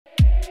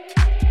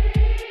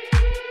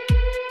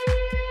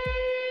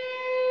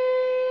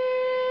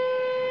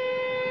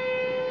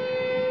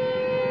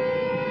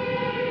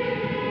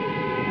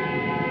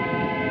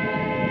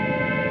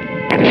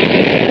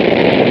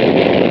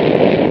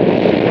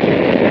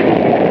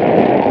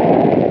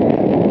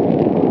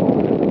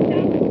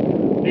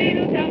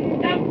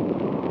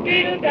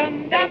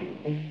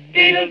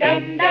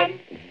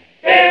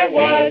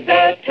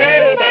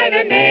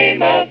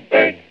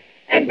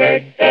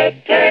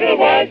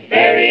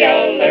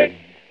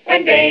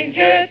and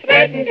danger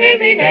threatened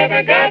him, he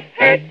never got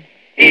hurt.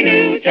 He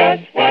knew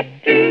just what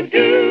to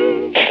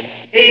do.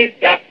 He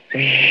ducked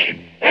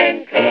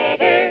and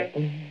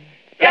covered,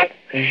 ducked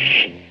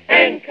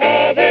and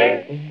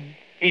covered.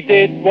 He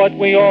did what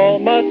we all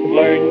must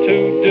learn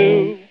to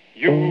do.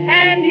 You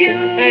and you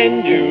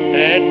and you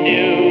and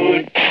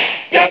you.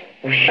 Duck.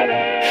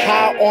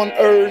 How on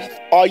earth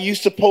are you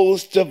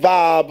supposed to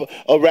vibe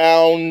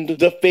around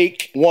the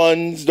fake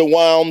ones, the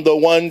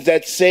ones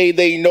that say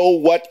they know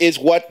what is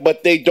what,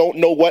 but they don't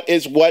know what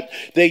is what?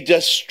 They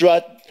just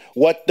strut.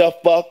 What the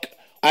fuck?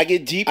 I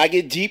get deep, I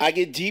get deep, I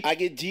get deep, I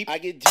get deep, I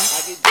get deep,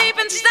 I get deep. Deep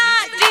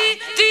inside,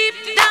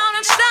 deep down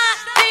inside,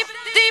 deep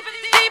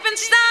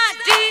inside,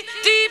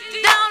 deep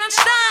down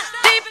inside,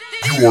 deep.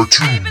 You are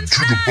tuned to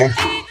The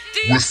Bunker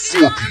with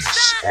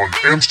 4Peace on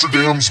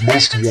Amsterdam's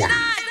Most Wanted.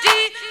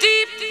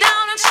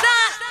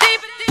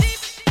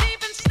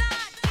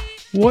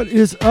 What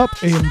is up,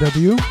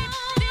 AMW?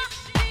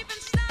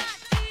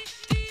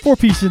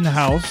 4Peace in the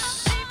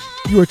house.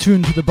 You are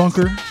tuned to The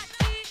Bunker,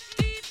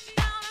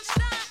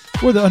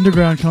 where the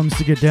underground comes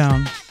to get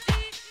down.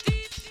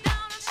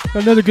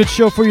 Got another good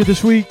show for you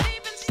this week.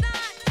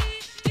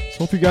 So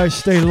hope you guys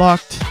stay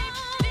locked.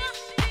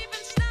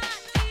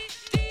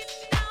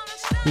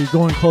 We're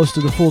going close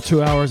to the full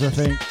 2 hours, I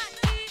think.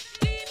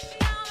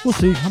 We'll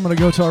see. I'm going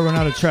to go till I run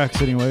out of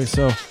tracks anyway.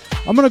 So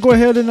I'm going to go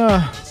ahead and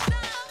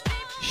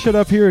shut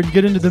up here and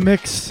get into the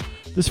mix.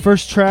 This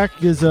first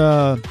track is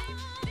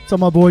it's on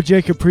my boy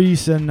Jay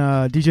Caprice and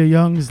DJ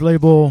Young's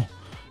label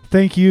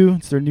Thank You.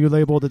 It's their new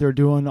label that they're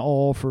doing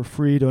all for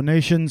free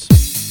donations.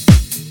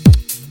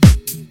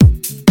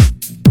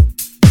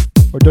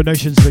 Or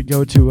donations that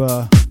go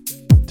to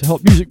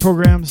help music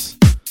programs.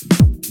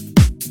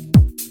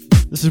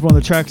 This is one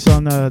of the tracks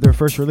on their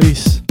first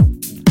release.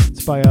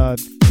 It's by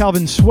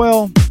Calvin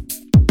Swell,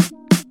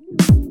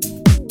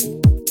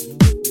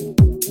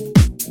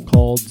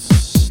 called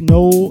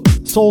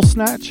Soul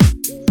Snatch.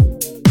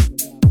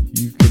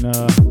 You can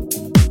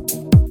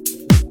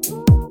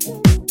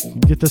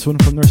get this one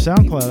from their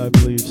SoundCloud, I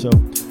believe. So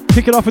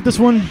kick it off with this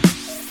one.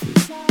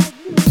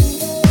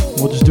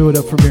 We'll just do it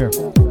up from here.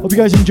 Hope you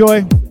guys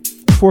enjoy.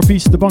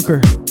 4Peace, The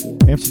Bunker,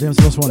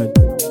 Amsterdam's Most Wanted.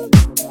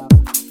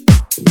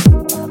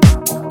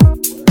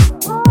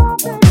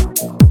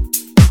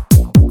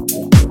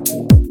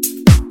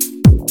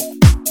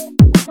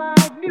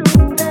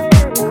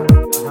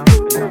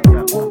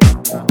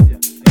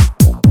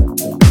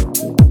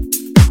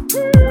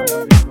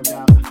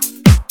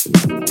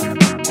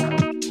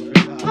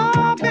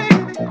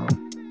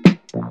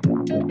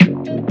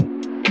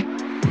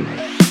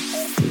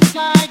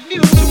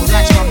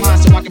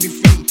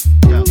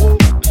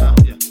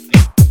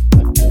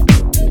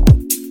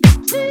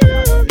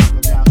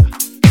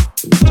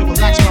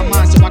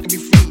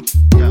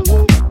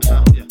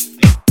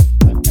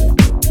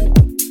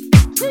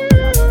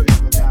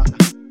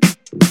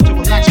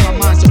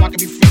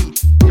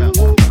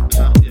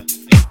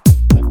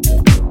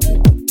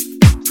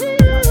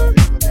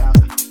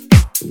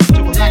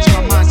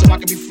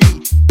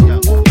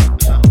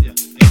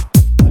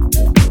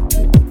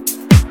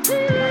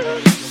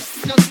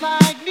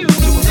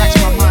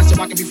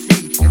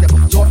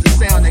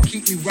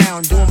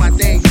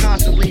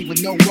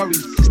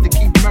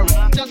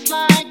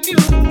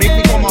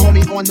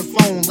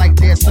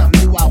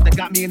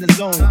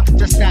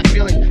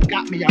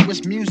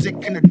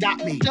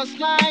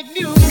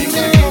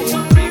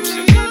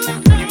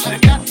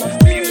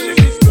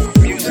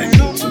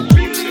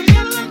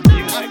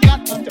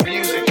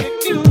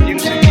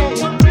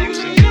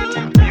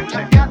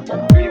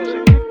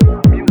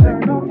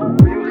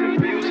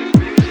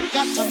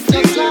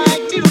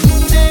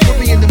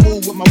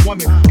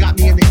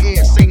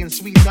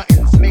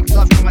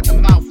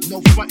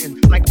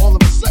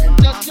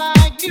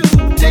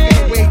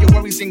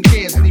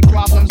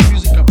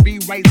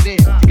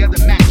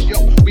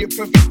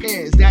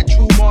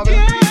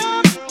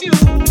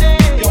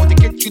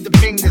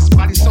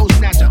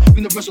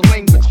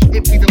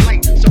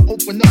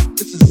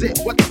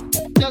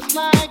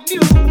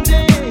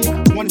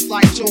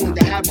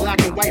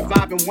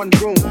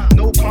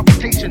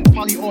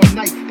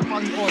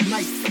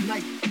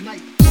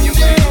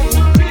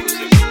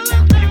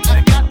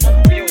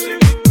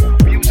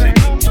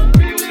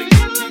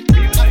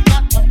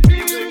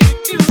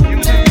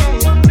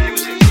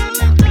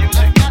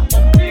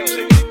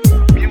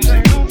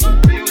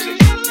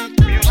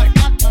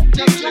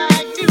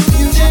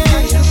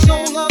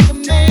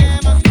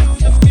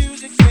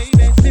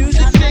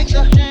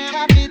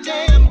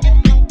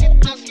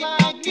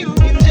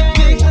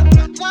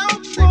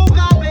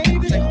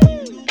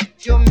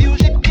 Your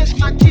music is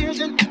my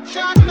tears and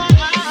shut my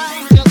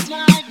eyes. Just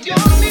like your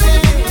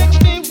music.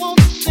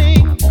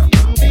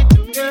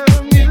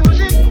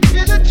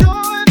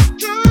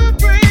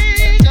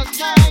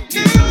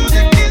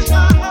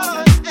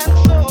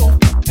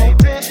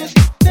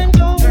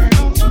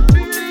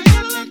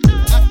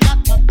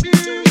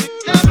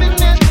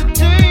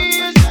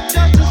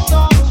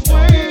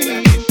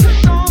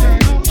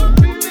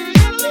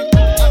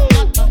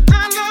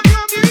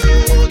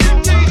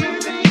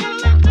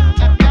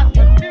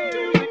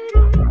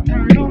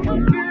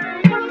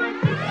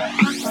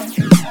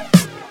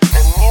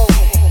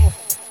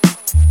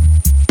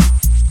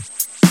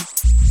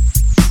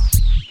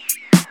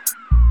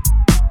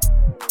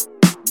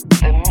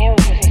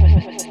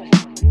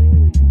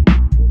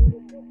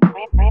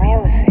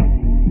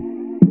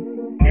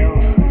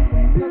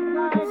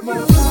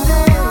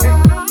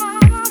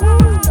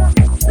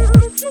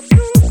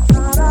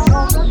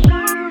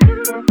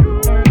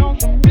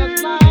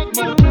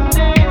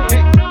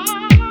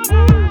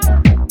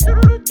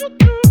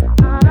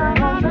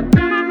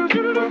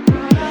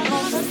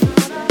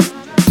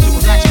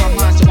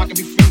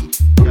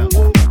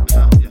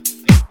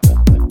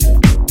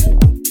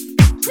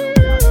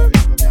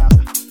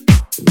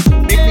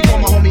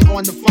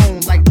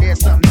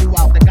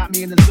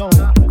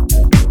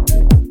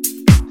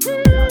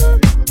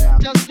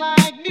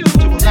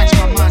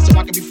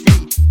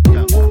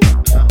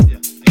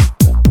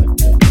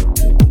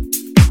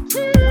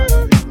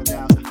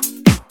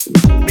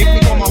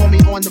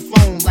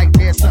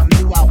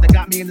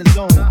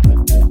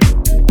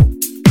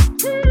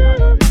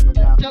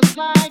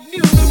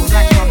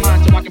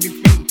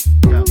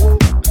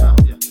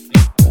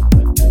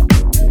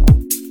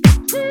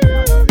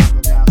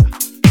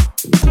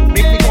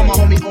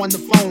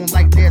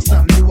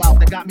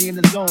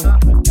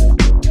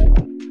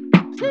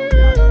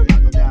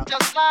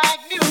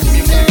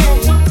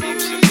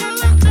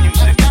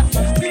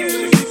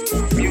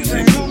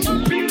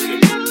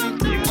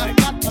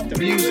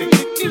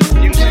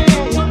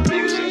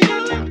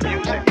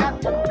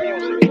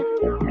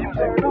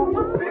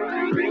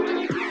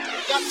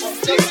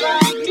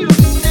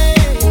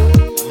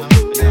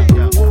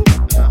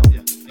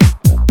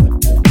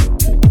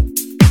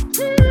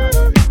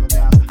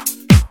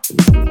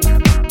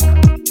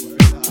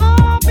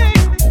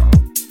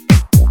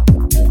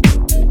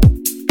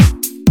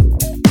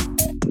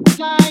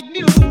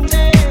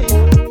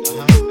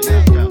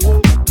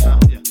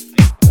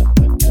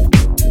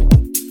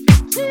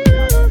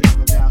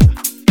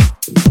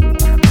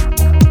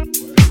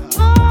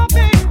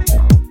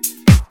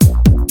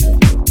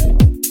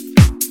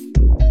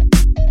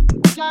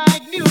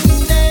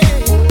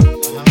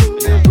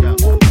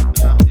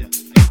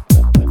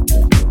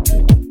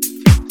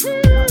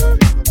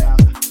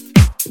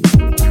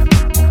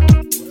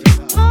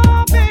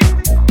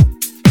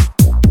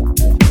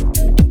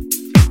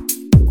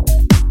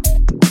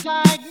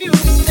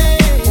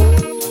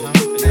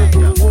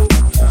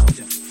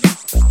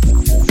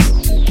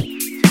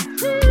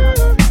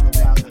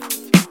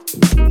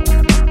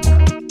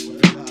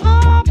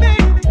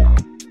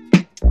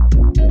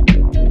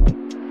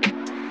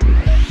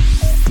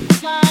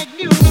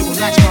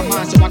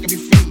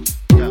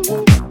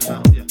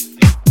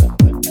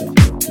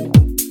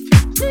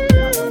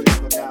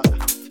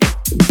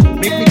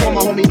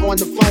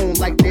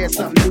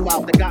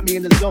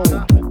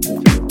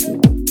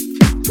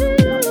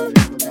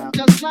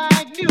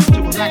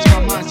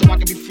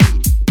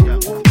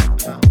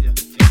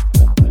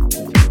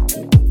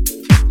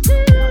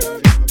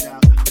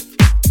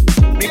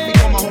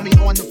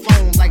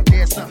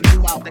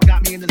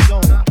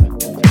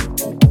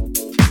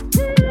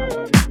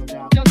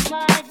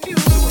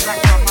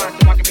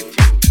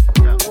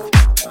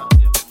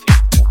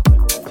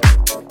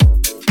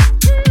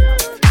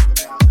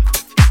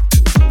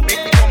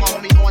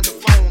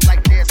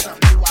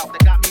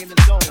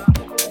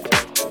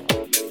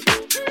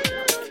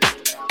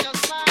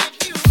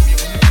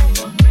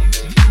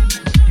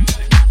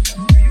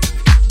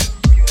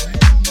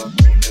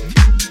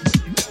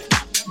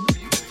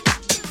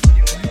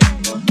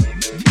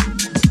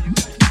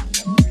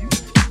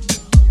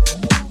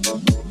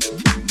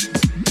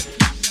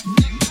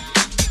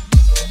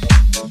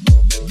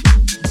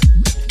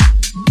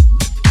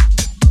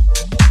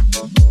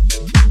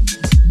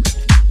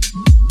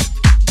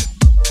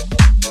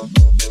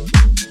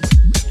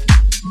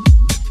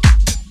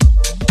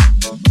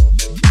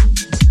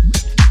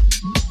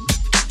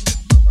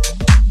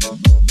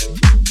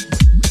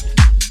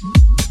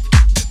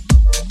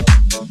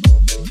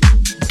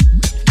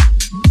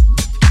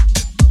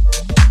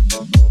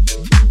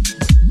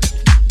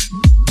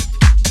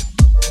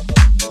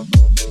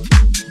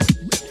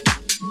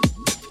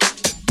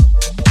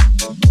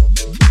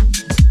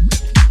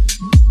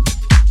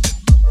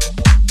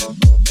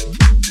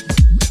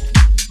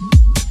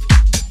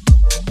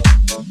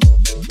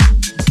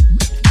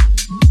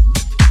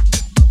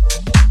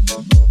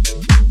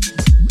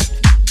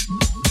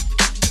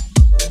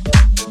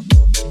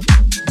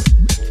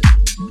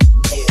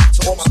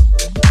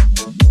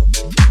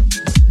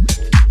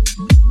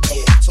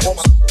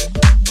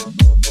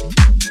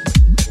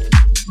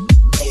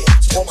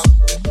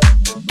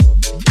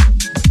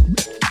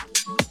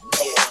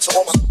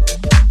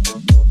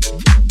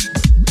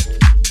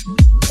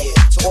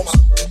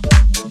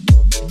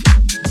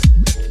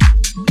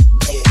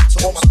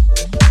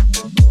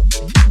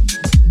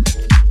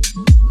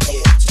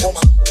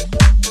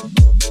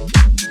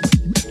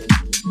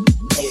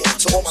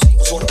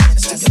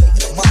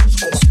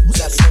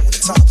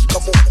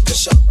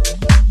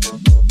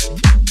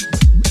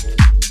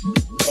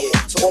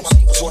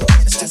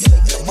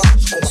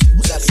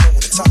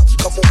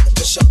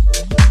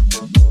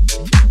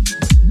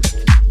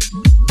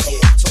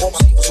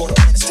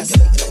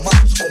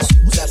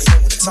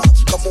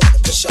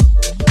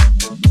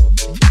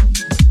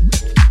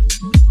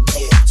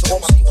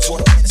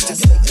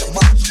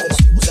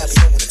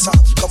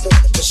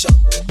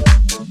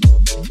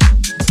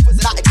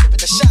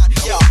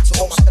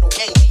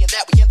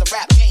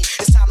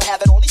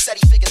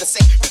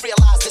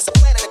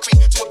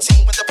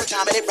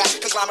 unredded rap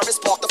conglomerate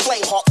spark the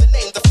flame hawk. The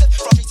name, the fifth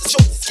from Jesus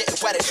choice is getting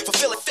wetted.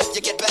 Fulfill it fifth,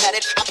 you get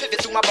beheaded. I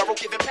pivot through my burrow,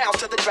 giving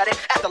pounds to the dreaded.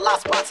 At the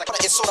last spots,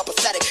 it's sort of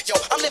pathetic. Yo,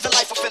 I'm living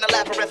life within a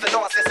labyrinth of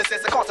nonsense.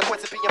 It's a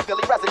consequence of being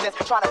Billy resident.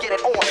 Trying to get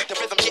it on, the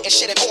rhythm getting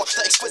shitted on.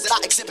 The exquisite, I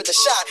exhibit the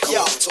shine.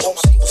 Yo, to all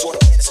my peoples, what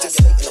a man is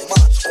stimulating the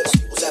mind. All my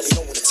peoples have you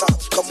knowing the time.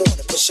 Come on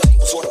and push up.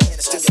 What a man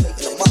is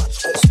stimulating the mind.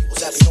 All my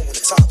peoples have you knowing the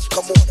time.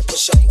 Come on and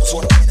push up.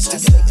 What a man is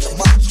stimulating the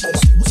mind. All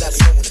my peoples have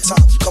you knowing the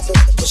time. Come on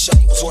and push up.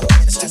 What a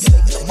man is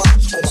stimulating the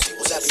mind. All my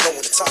peoples have you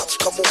knowing the time.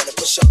 Come on and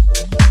push up.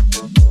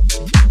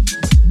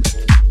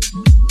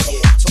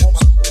 Yeah, to all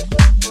my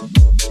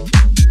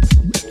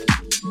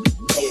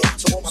yeah,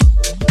 to all my yeah, to all my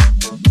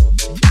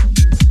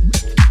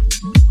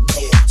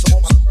yeah, to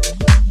all my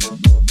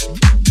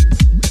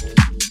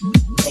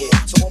yeah,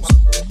 to all my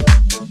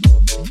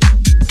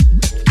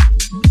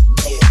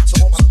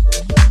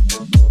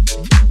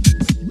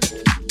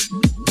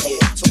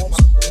yeah, to all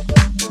my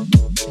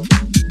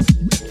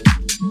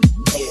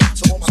yeah,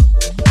 to all my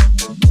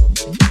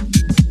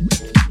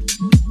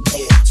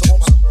yeah, to all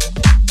my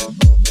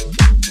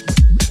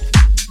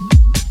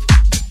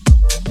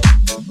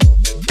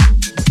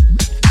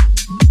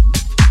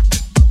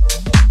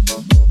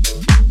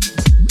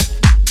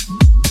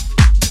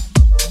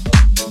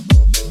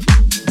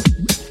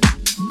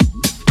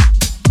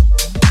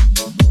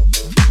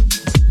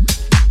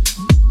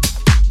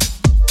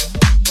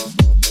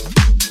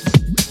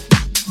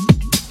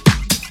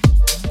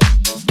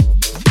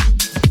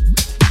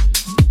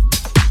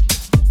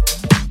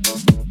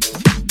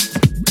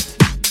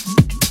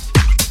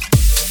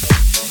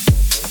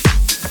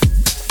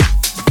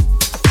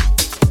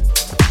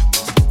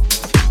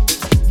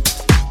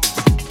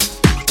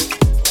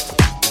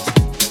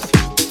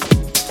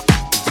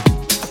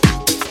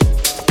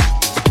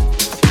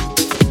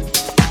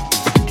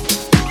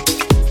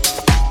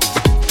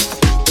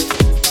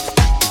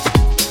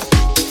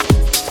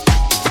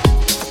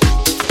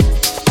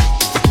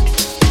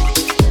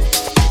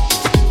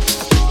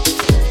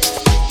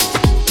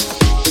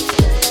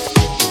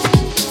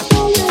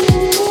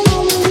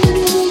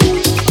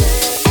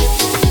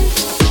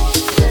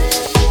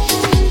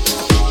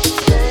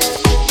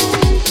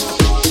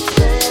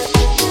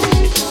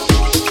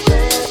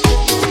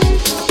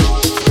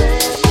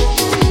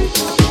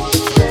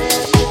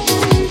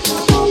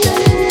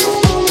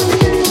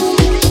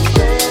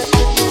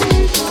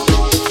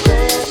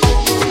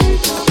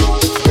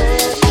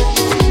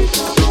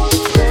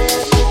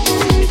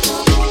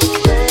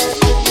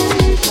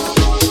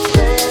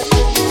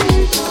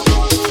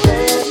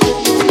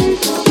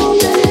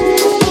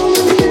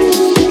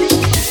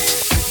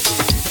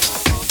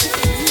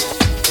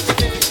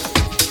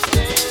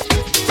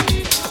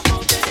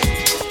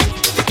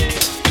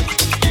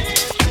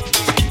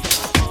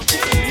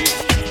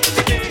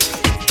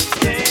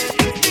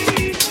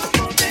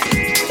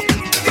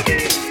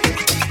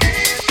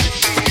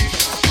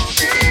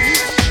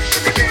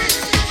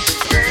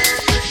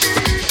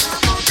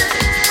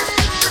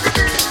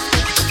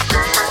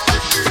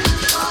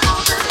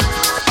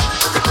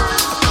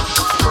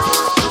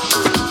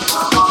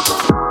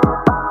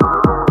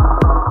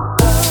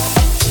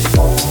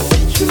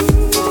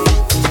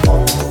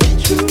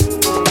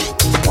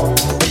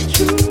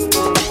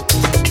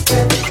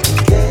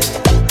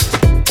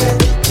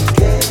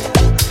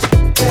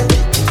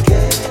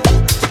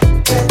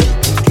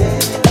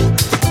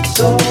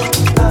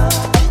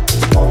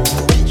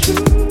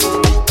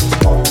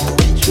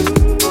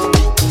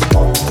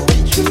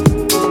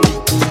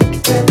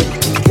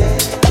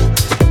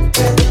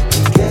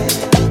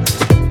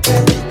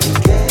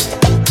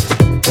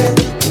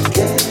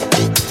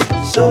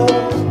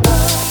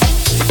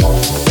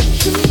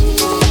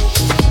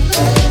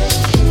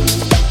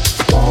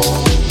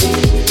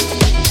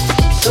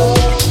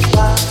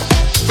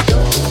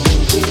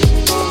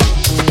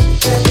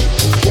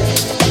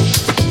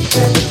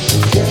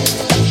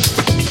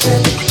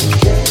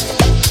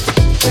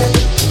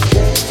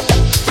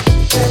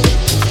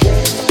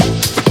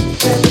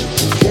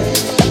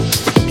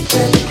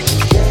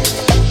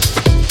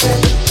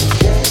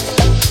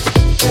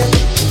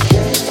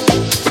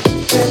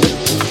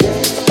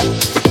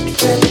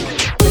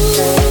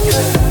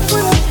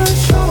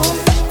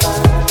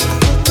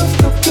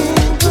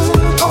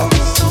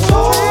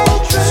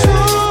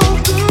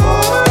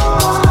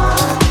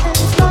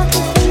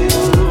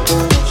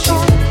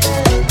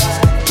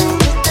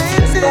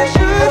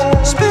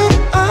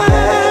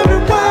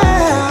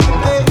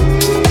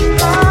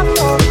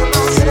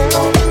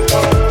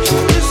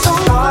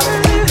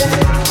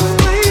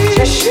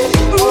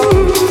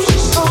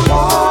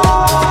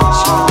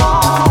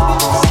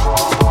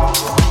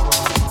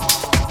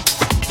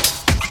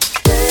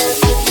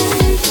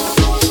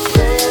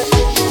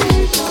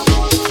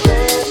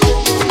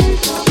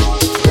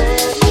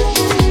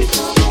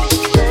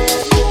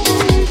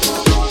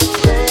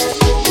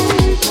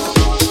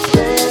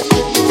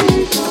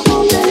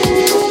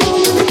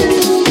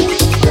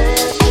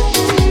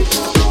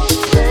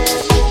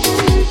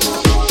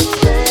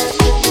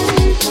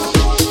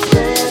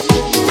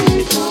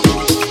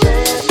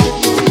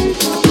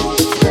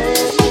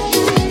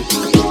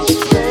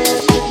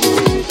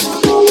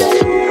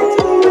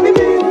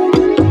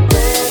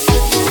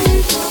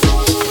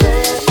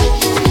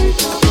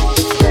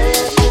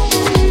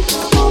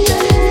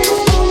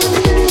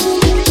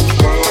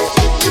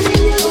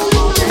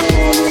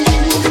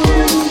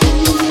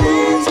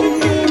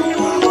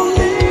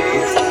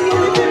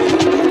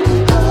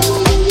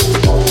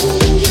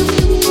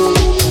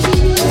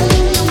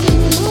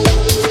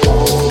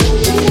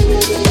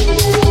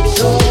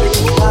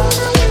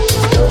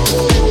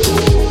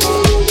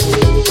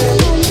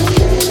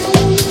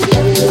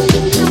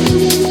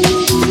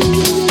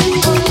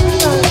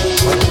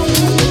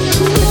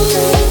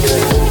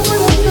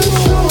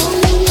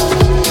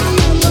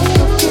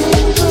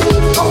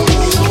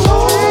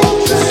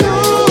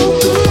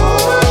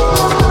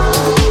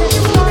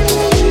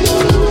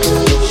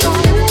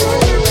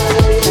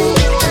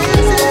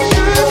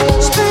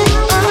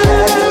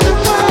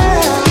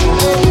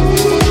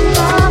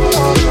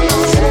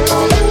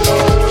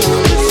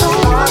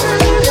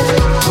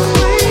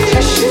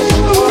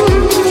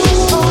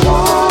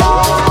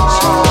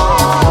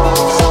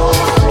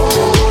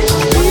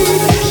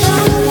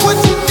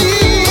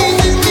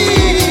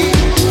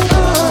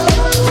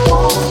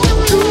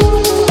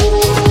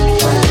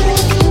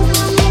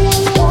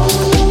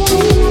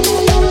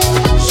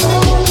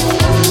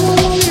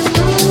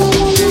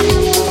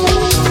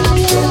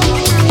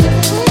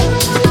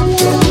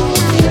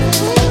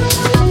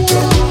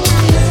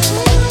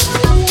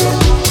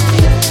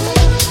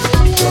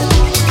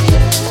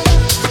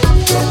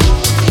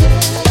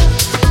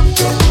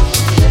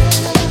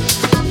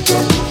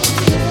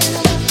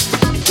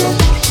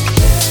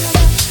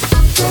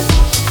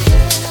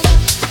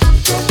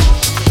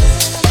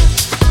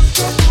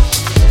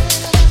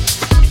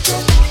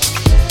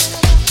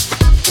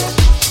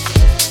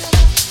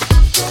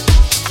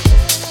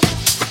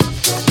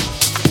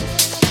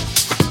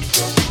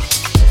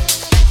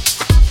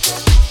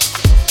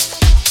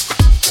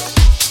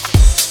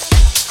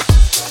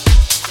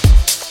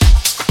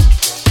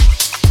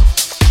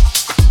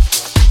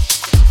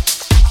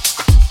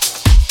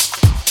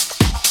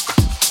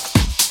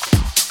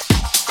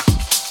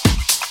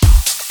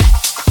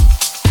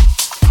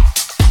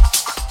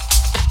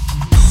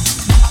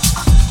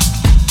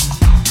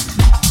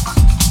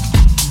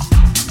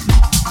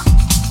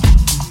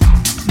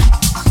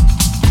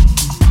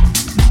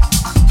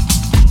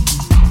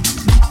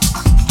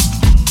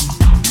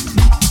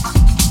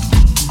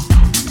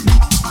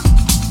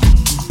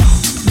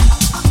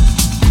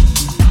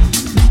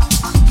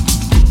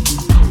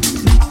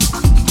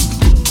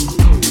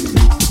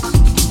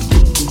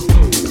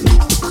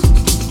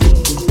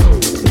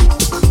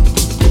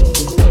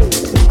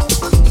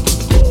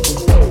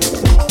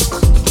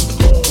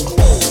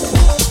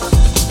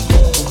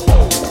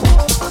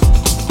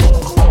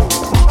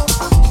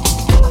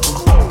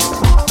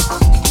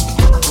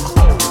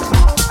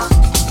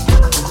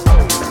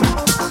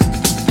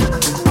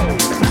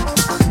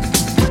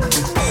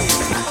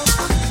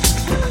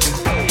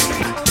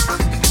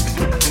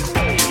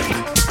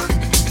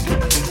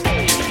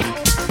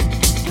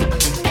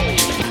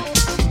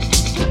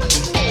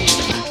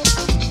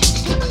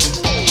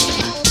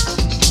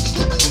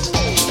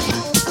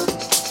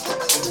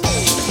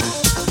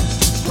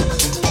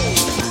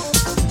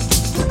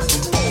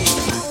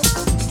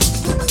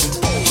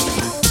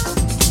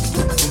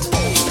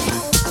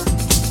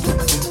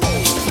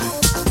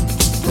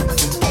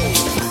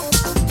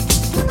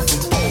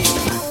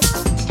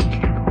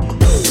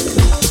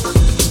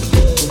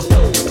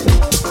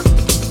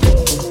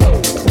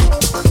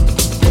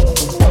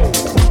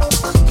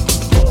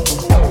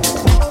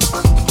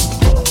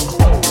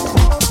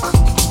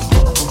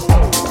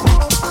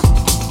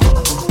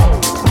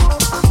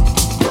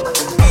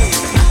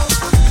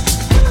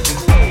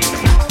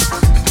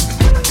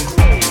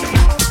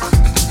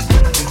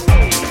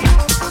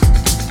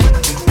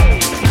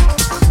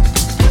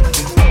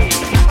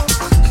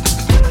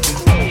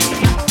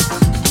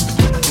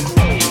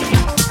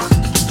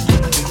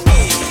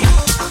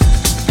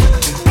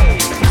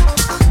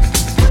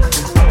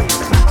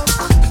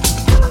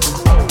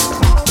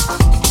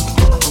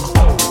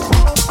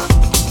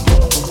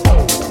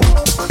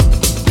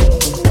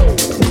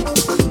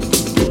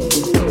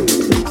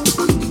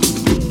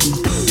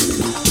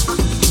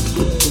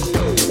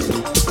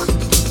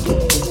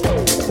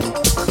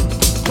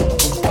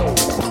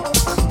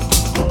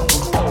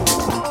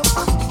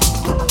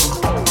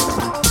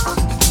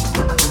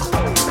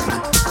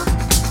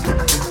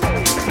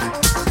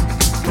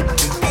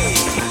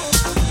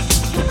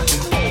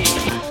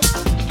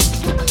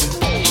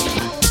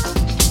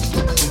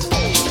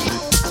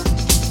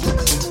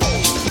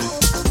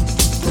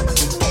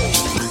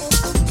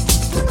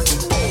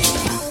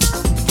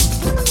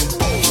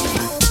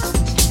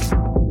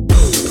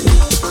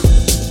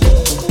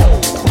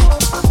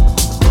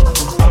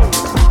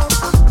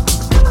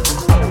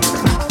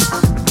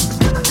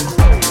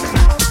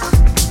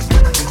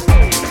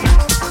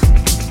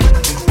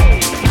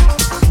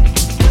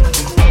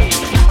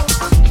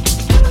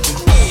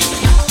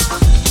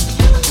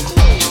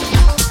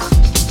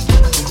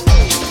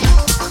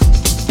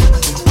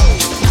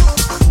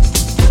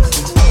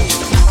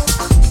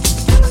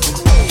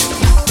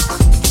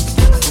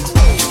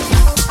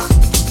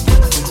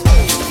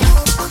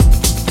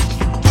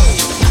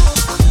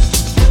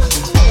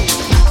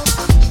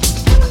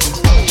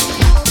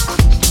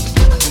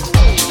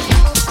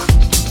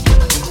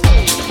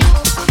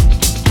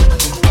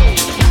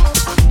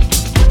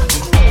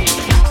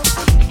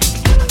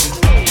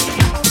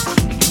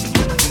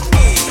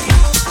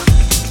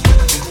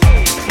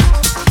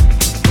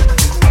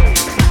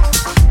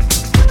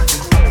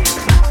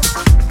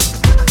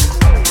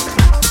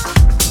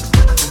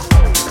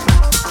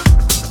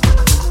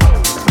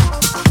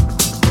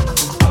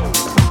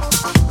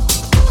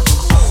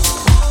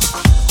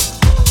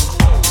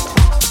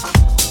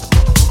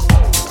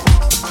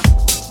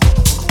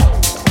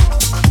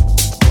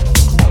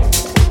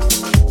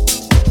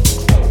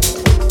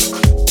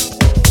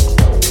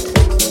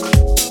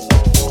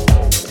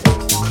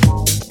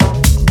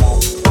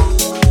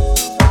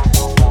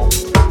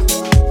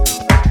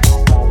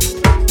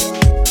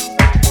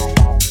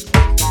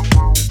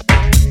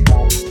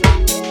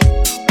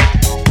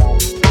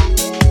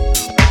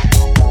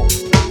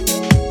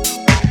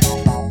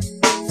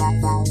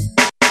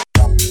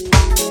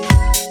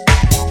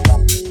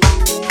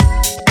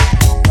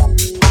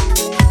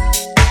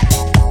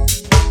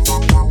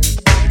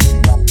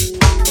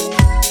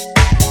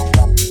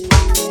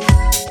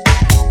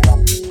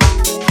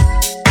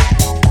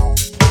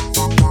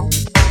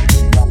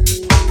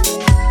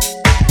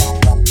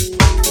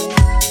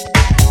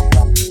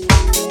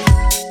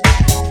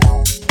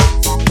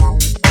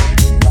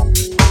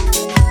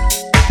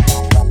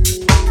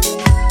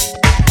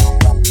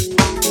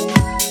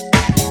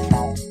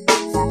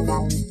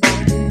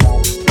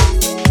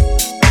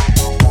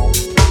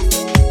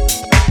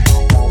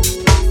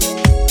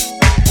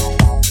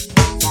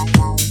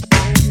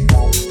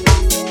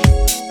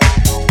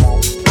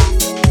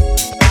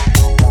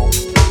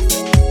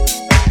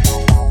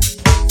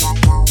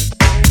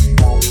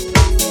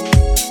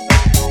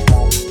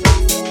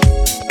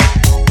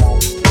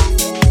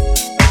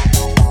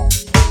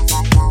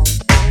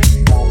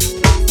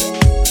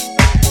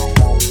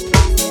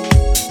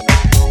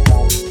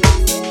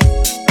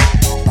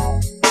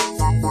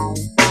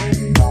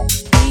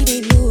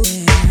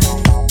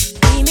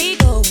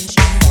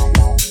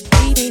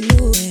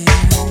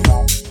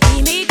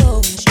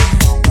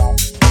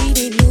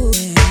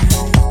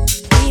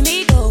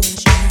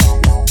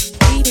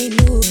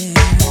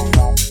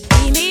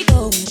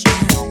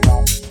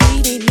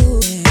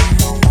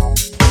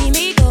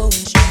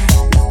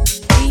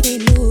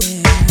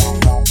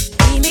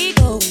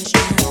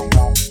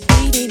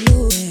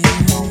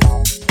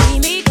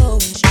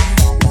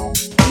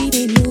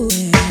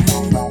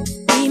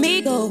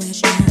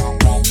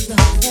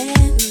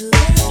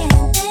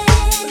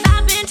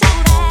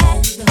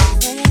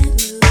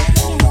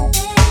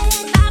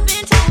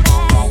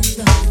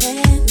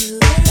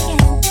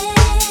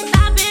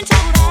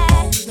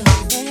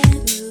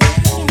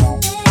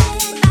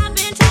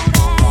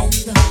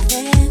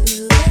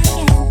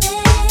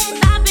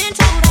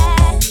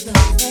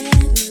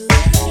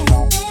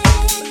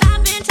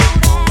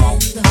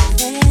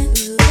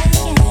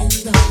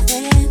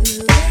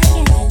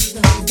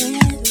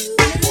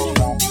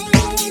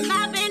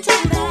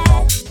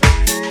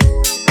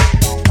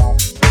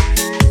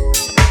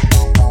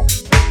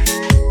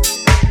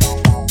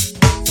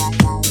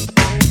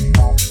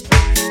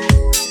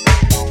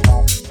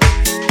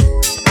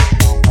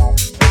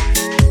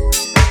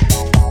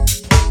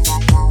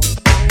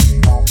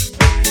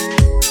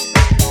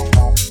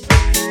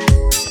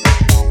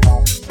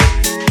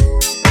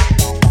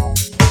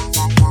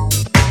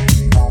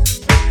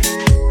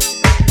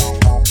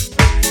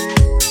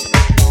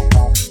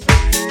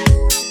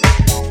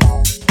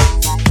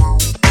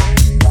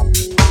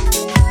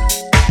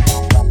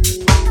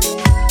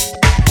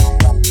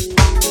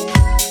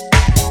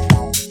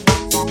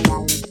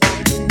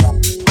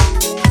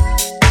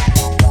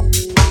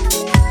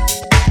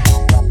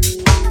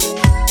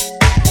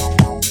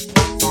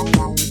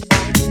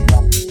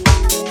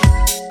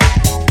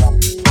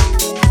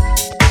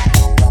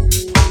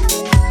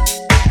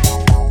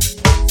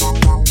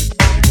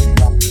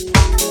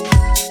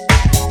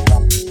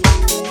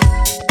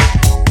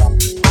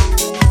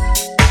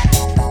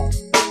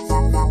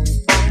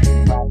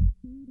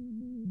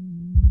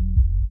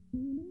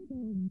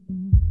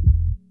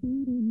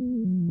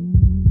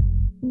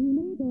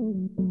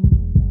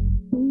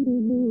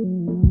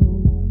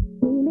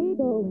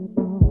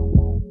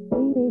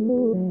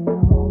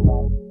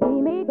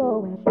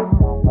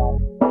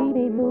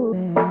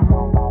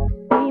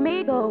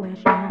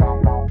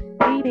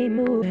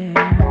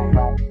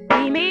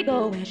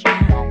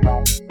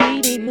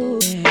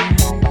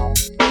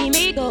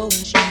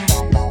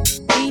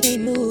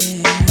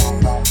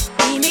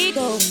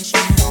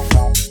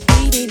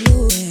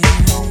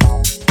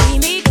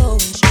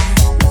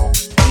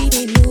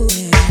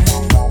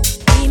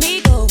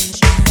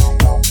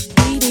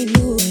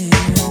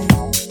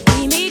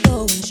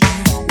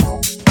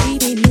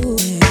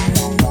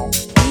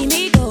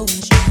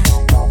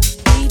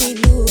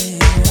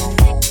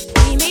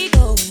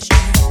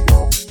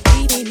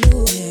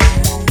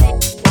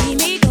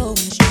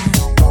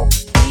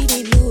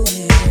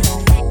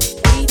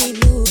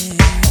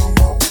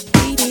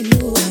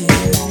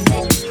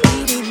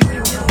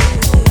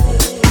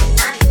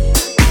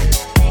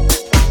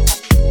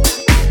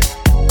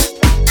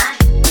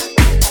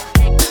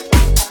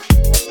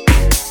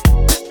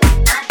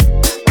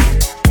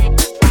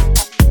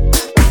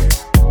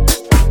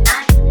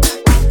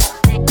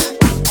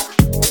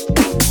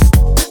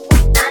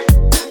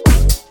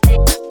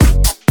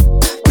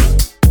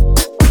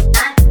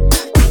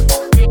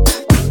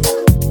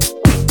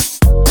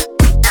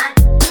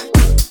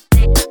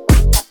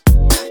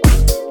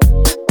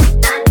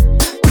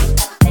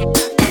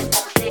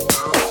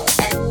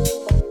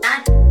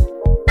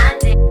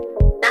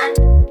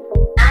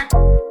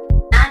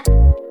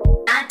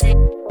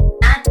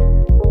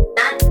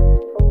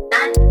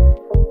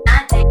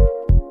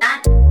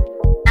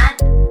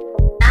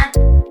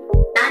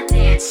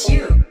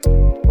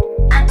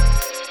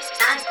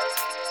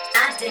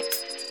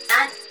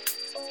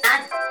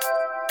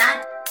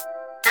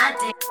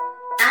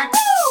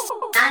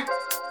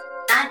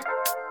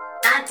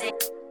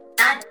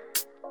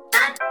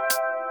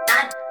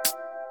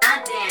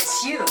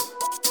dance you.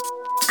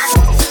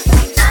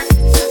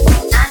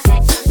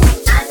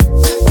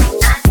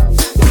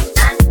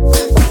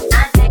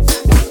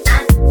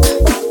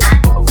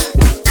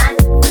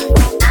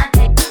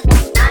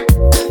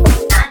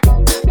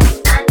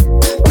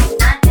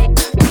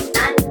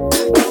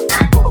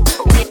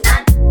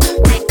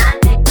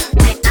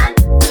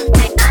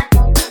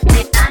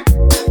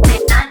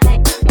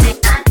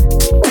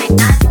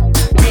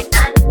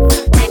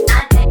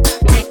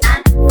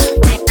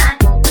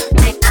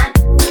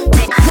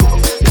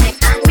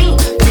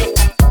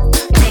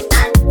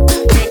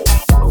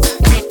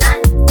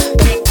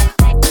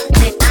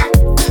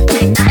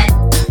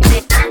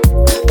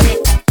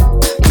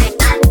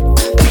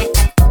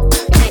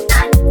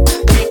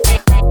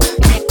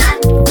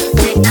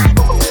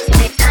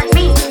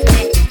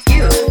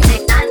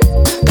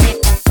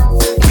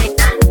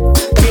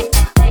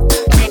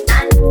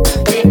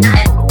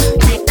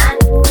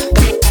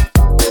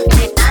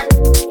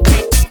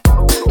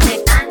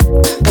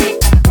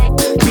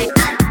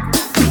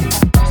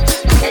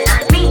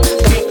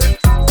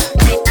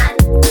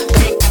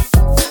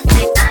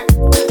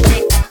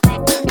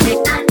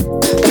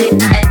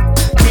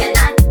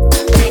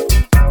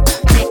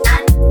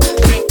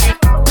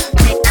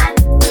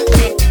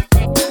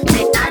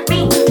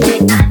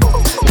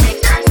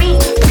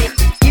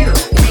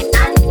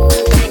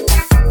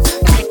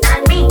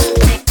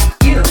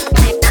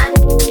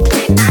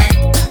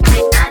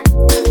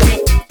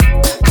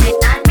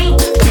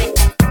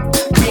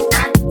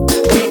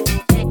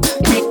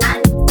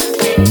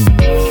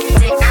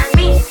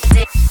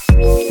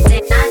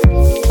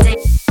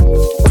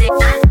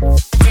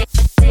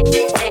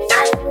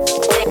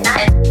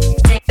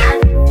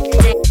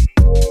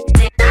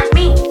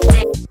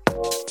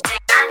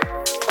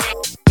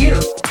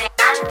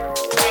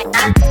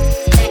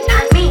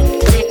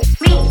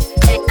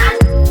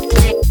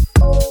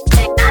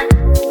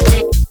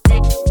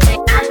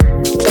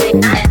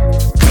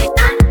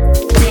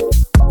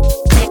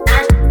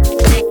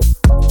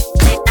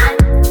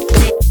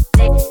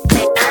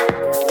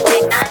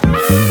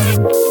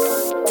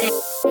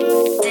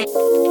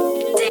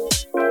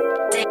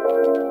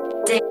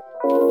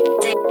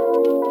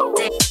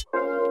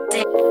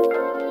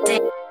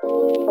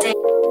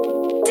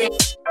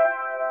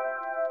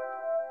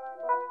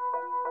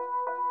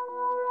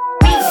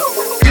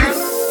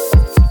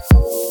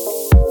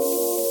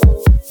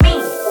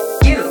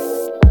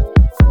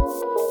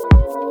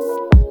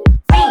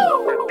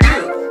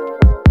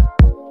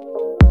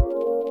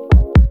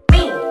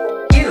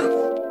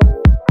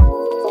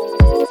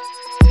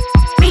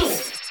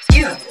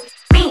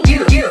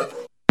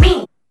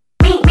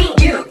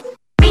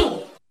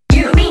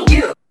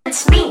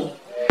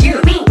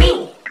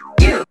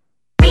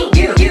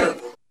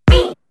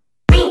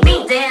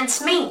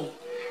 Dance me,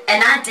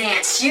 and I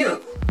dance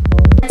you.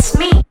 Dance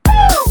me,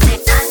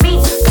 dance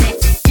me,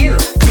 you.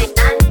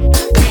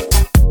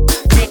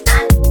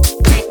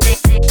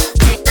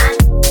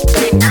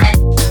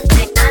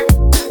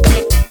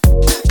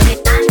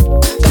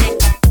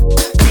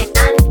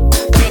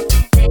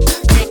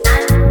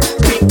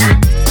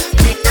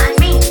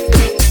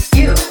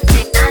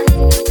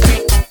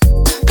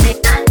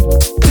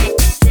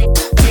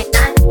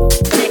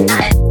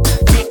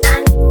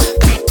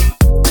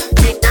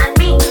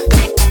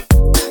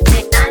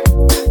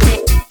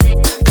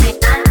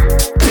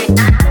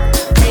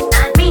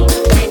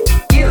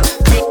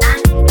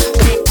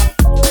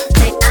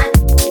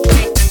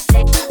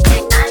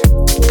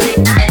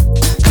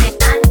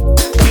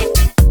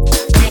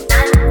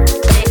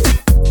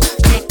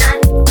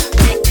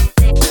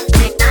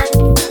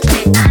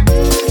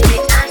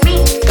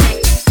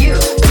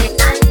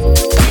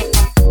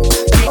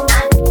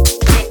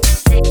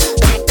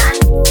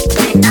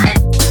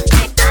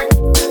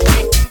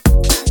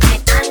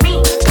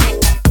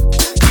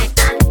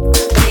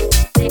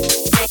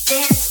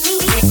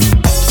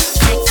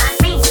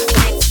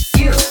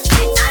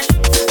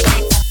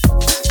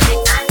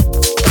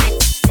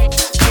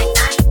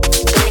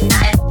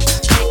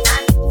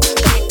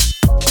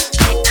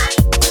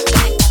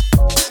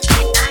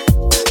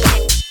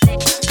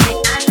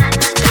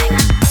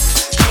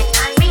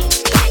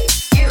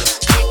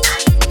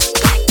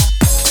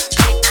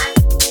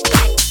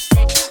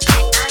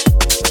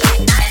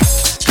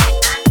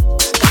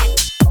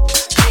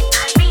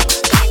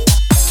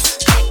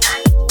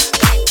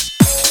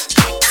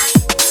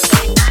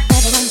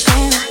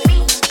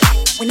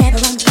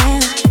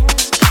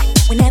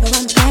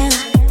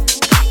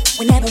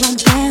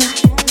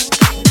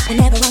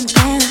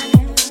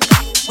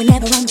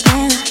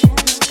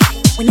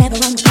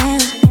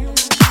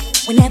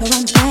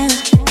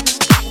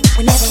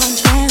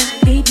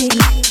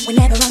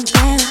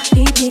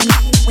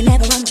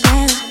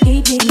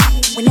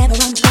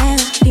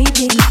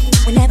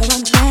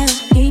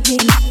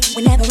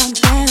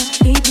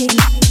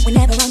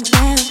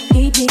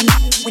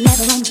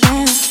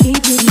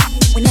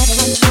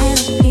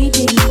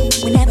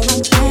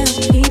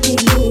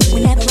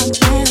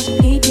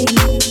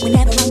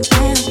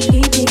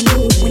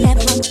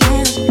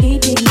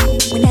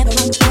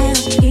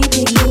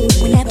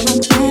 Whenever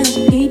I'm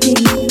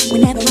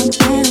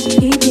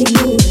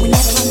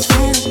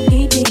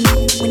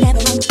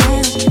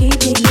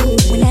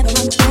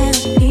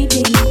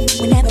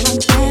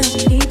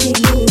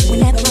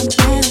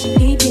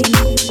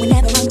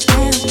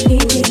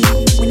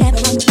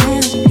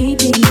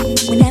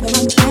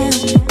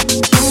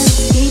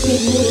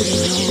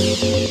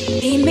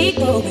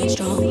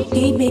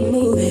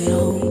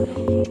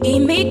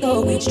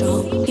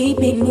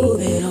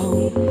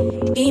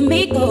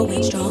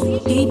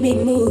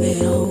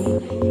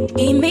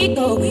Keep me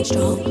going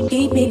strong,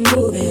 keep me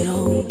moving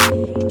on.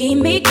 Keep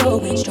me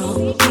going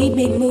strong, keep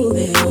me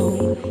moving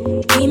on.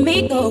 Keep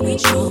me going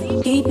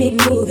strong, keep me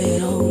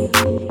moving on.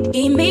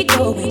 Keep me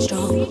going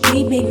strong,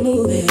 keep me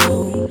moving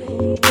on.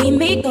 Keep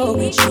me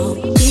going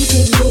strong, keep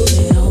me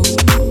moving on.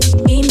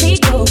 Keep me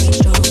going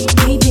strong,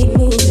 keep me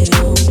moving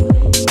on.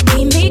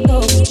 Keep me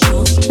going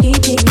strong,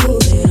 keep me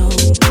moving on.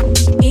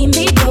 Keep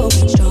me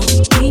going strong,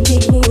 keep me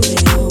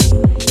moving on.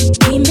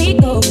 Keep me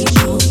going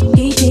strong,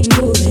 keep me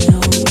moving on.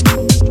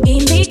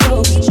 Keep me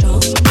going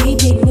strong, keep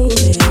me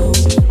moving on.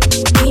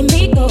 Keep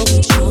me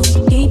going strong,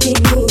 keep me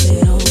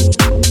moving on.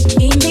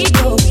 Keep me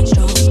going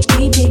strong,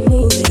 keep me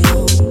moving on.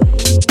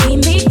 Keep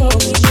me going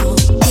strong,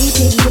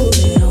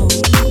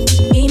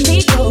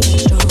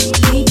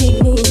 keep me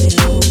moving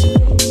on.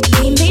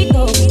 Keep me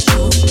going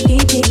strong,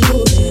 keep me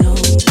moving on.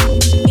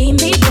 Keep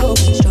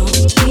me going strong,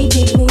 keep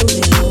me moving on.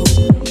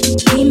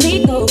 Keep me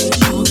going strong,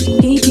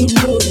 keep me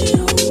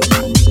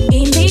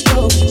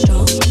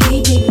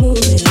moving on.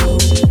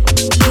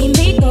 Keep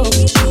me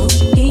going strong,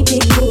 keep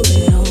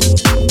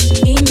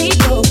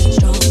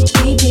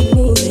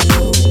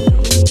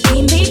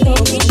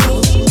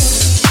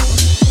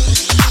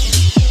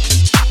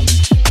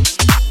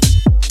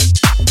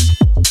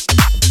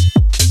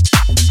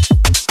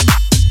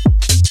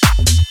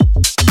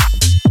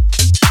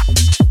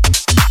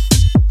moving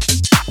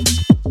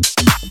on.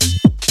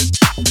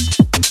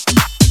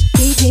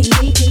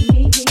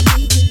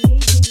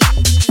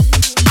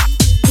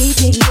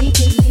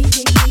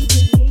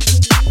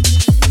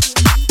 Keep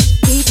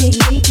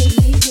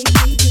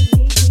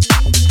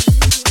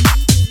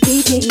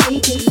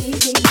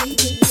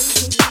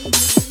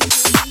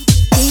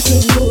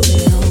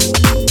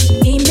me going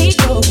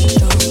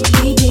strong,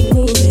 keep me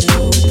moving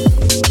on.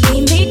 Keep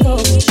me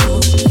going strong,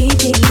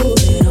 keep me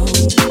moving on.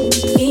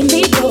 Keep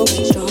me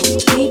going strong,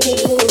 keep me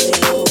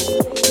moving on.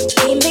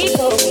 Keep me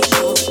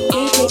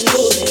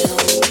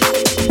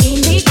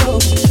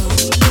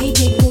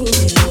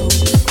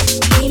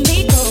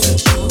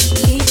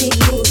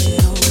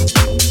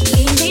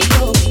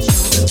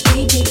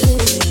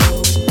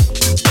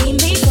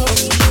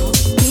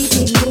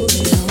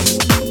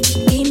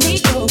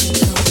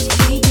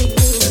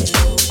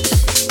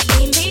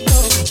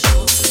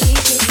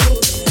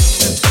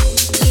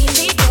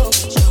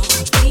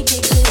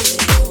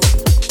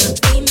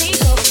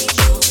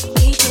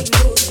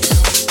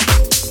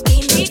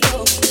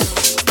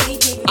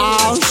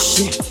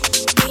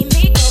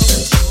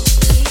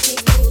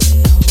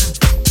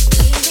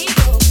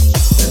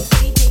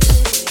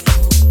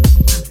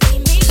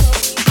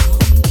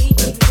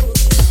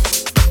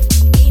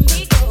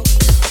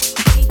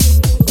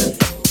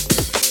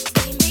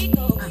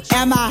going strong.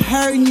 Am I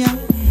hurting you?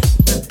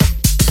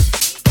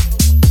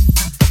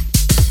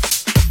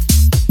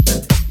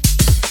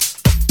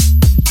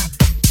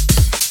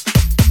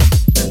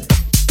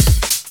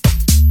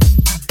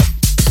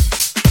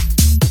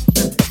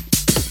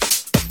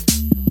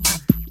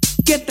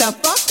 Get the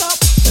fuck up.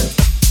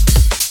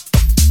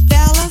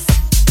 Fellas,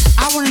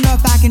 I want to know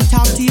if I can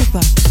talk to you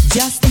for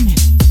just a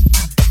minute.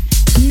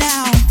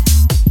 Now,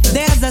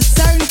 there's a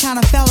certain kind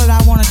of fella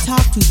that I want to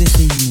talk to this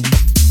evening.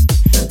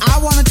 I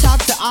want to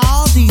talk to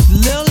all these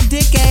little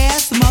dick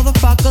ass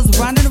motherfuckers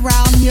running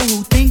around here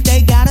who think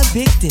they got a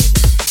big dick.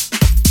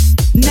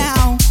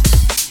 Now,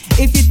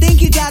 if you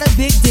think you got a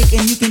big dick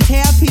and you can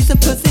tear a piece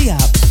of pussy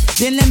up,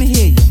 then let me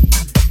hear you.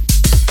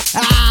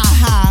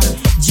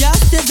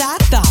 Just as I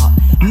thought,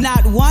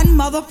 not one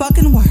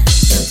motherfucking word.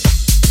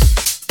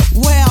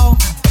 Well,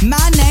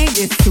 my name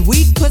is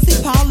Sweet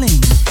Pussy Pauline,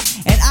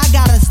 and I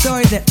got a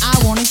story that I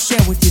want to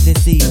share with you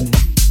this evening.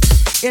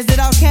 Is it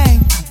okay?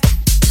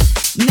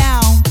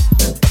 Now,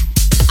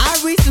 I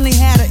recently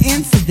had an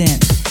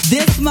incident.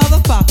 This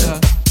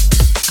motherfucker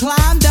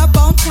climbed up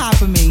on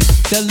top of me,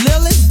 the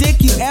littlest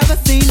dick you ever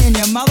seen in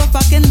your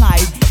motherfucking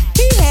life.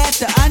 He had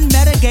the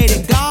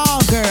unmitigated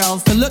gall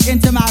girls to look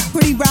into my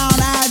pretty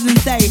brown eyes and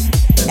say,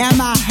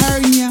 am I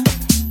hurting you?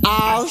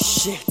 Oh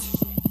shit.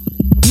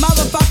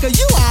 Motherfucker,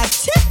 you are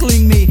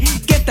tickling me.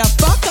 Get the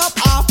fuck up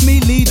off me,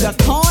 leave the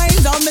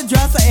coins on the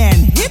dresser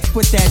and hit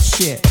with that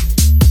shit.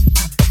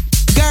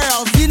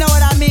 Girls, you know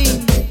what I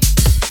mean?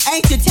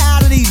 Ain't you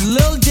tired of these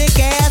little dick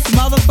ass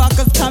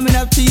motherfuckers coming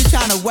up to you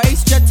trying to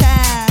waste your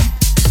time?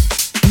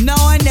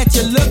 Knowing that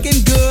you're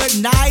looking good,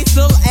 nice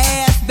little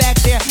ass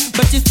back there.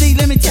 But you see,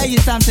 let me tell you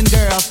something,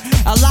 girls.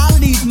 A lot of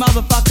these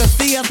motherfuckers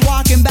see us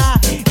walking by,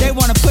 they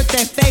want to put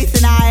their face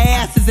in our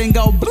asses and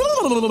go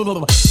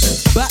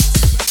but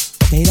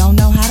they don't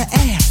know how to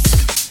ask.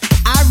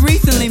 I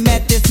recently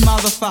met this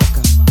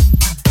motherfucker.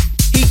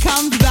 He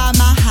comes by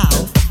my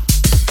house.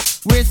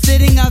 We're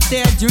sitting up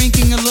there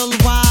drinking a little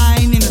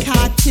wine and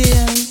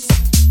cocktails.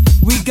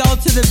 We go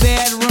to the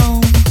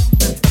bedroom.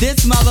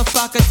 This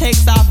motherfucker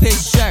takes off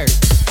his shirt.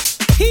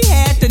 He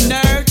had the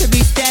nerve to be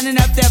standing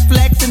up there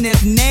flexing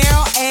his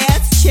narrow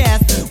ass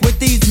chest with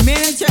these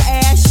miniature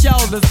ass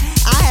shoulders.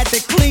 I had to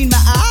clean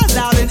my eyes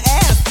out and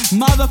ask,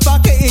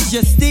 motherfucker, is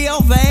you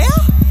still there?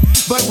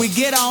 But we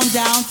get on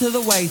down to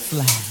the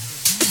waistline.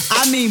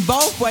 I mean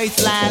both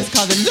waistlines,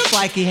 cause it looked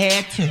like he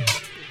had two.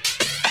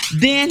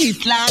 Then he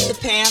slides the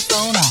pants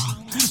on off.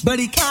 But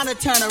he kinda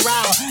turn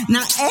around.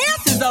 Now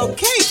ass is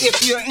okay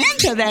if you're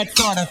into that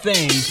sort of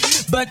thing.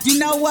 But you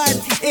know what?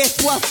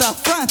 It's what's up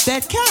front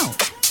that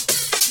counts.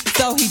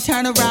 So he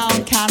turn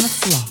around kinda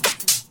slow.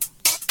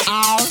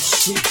 Oh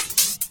shit.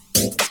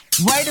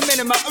 Wait a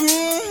minute,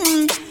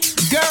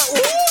 girl,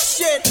 ooh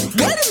shit.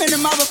 Wait a minute,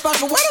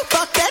 motherfucker, where the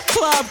fuck that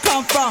club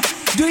come from?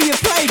 Do you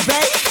play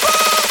baseball?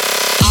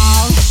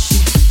 Oh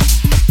shit.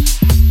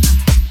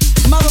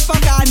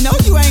 Motherfucker, I know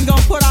you ain't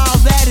gonna put all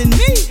that in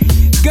me.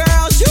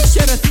 Girls, you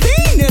should have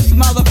seen this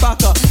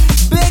motherfucker.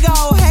 Big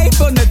old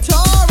hateful,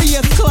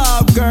 notorious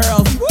club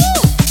girls.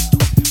 Woo!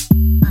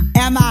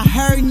 Am I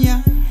hurting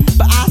ya?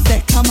 But I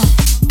said, come on.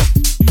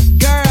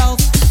 Girls,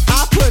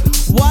 I put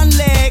one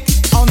leg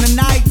on the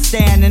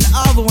nightstand and the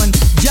other one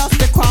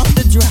just across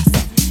the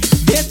dresser.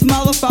 This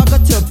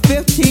motherfucker took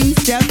 15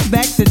 steps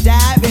back to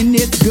dive in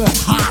this good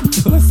hot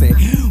pussy.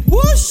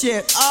 Woo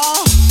shit,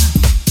 oh.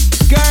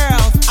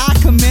 Girls, I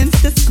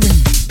commenced to scream.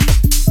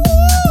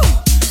 Woo!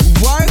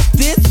 Work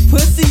this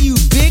pussy, you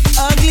big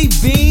ugly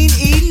bean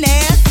eating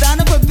ass son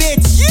of a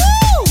bitch.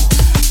 You!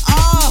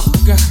 Oh,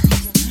 girls,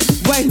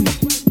 wait a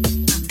minute.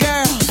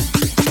 Girls,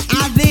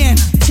 I then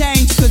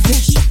changed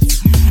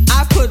positions.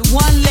 I put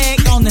one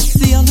leg on the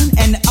ceiling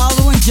and the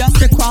other one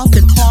just across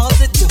the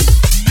closet door.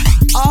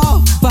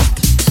 Oh, fuck.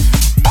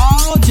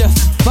 Oh, just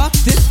fuck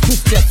this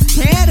pussy. Just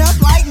tear it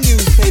up like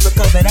newspaper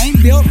because it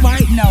ain't built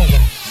right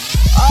nowhere.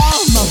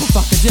 Oh,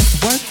 motherfucker,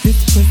 just work this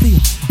pussy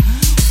up.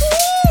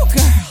 Woo,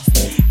 girls.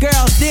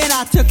 Girls, then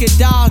I took it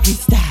doggy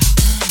style.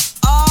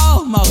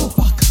 Oh,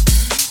 motherfucker.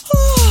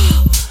 Oh,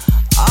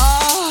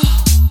 oh,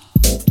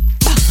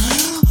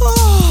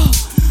 oh,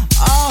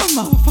 oh,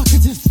 motherfucker,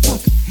 just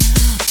fuck it.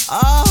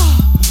 Oh,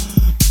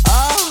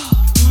 oh,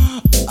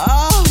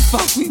 oh,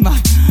 fuck me, my,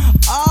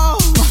 oh,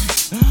 my,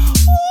 woo,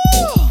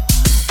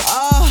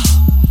 oh,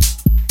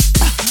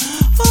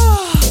 oh,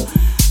 oh.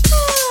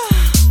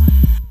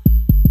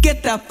 Get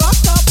the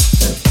fuck up.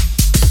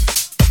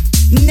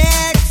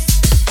 Next.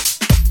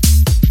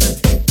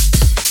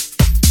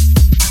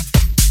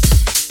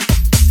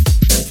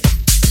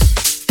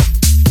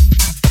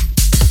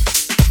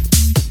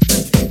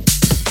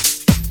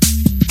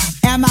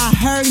 Am I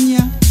hurting you?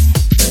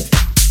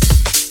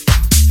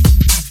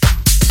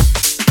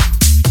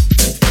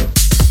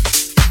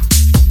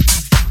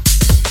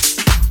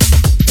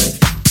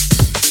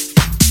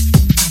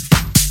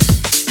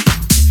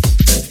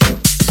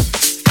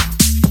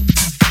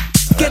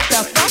 Get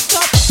the fuck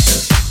up. Next.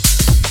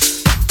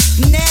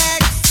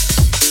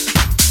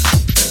 Am I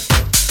hurting you?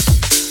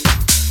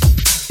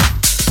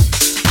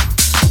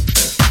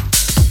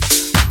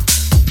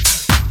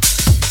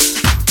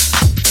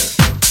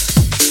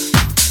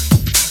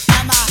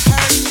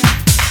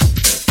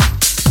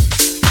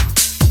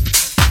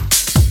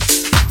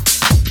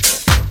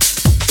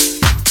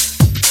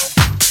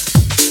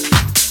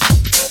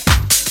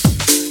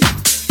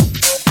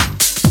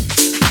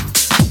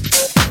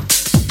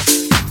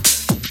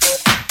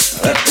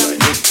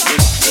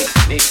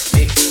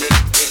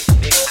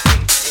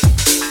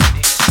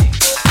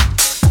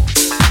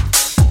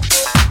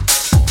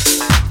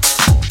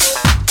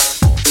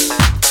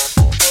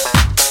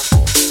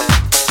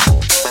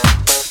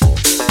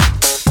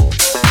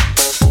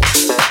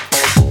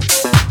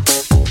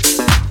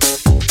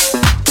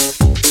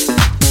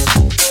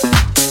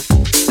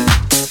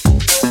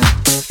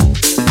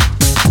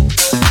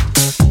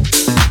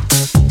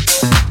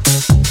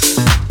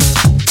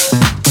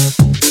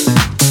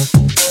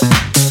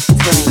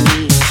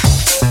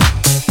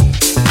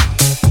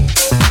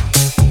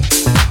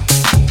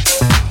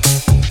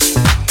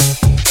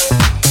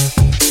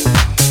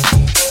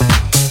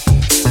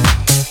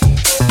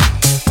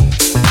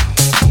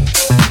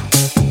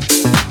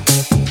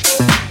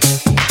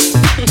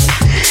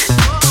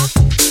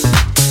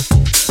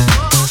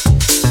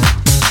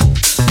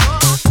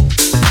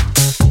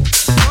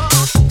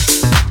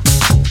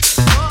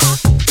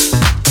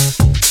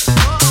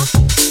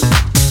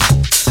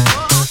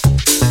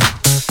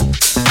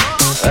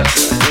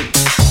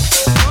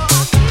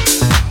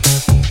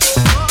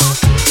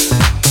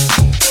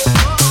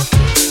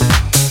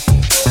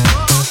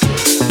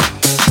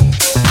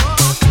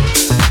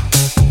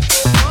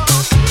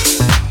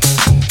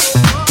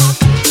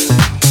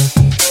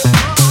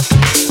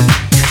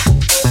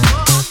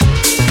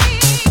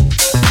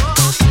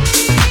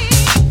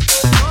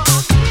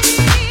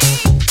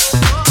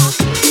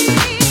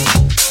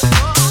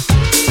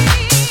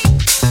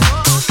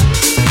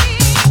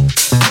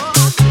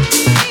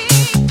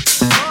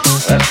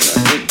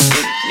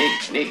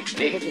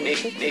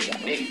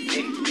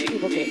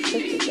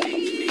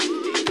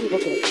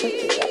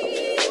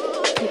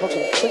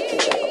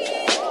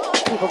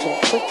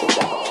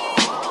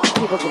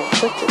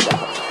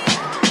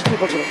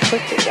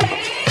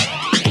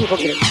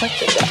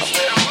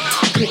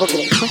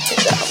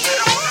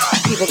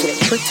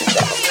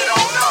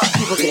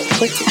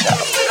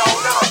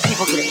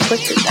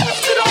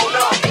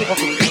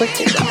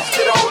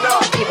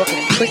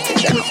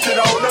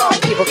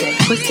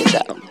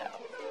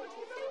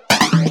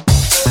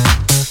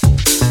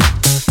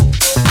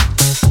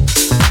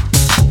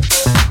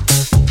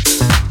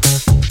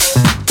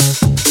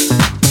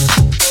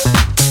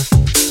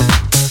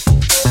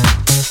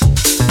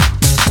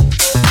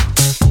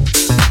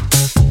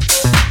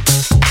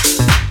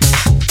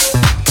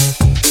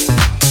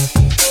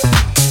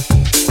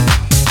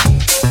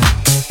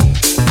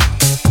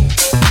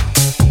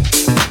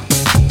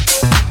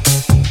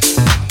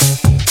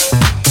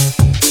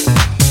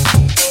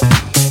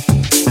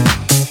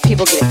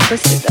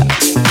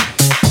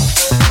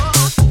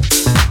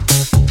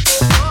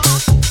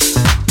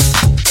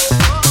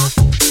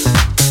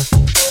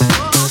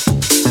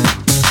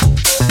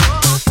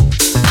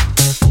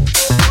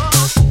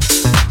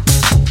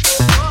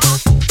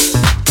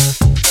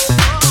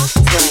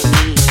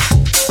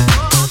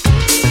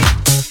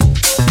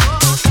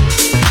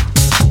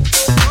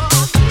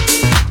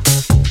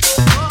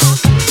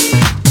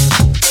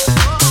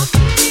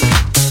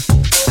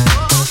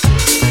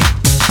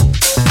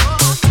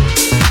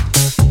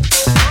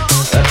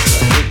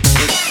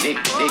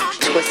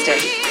 twist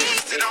it,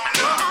 twist it,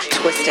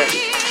 twist it,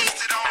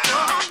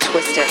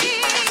 twist it, twist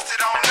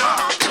it,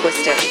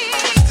 twist it,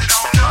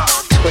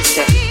 twist it, twist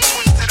it,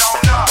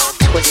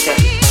 twist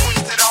it,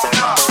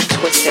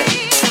 twist it, twist it,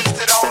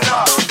 twist it on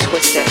up,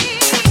 twist it, twist it on up, twist it,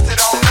 twist it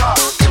on up,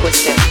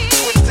 twist it,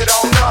 twist it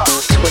on up,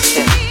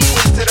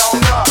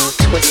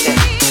 twist it,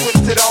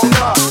 twist it on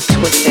up.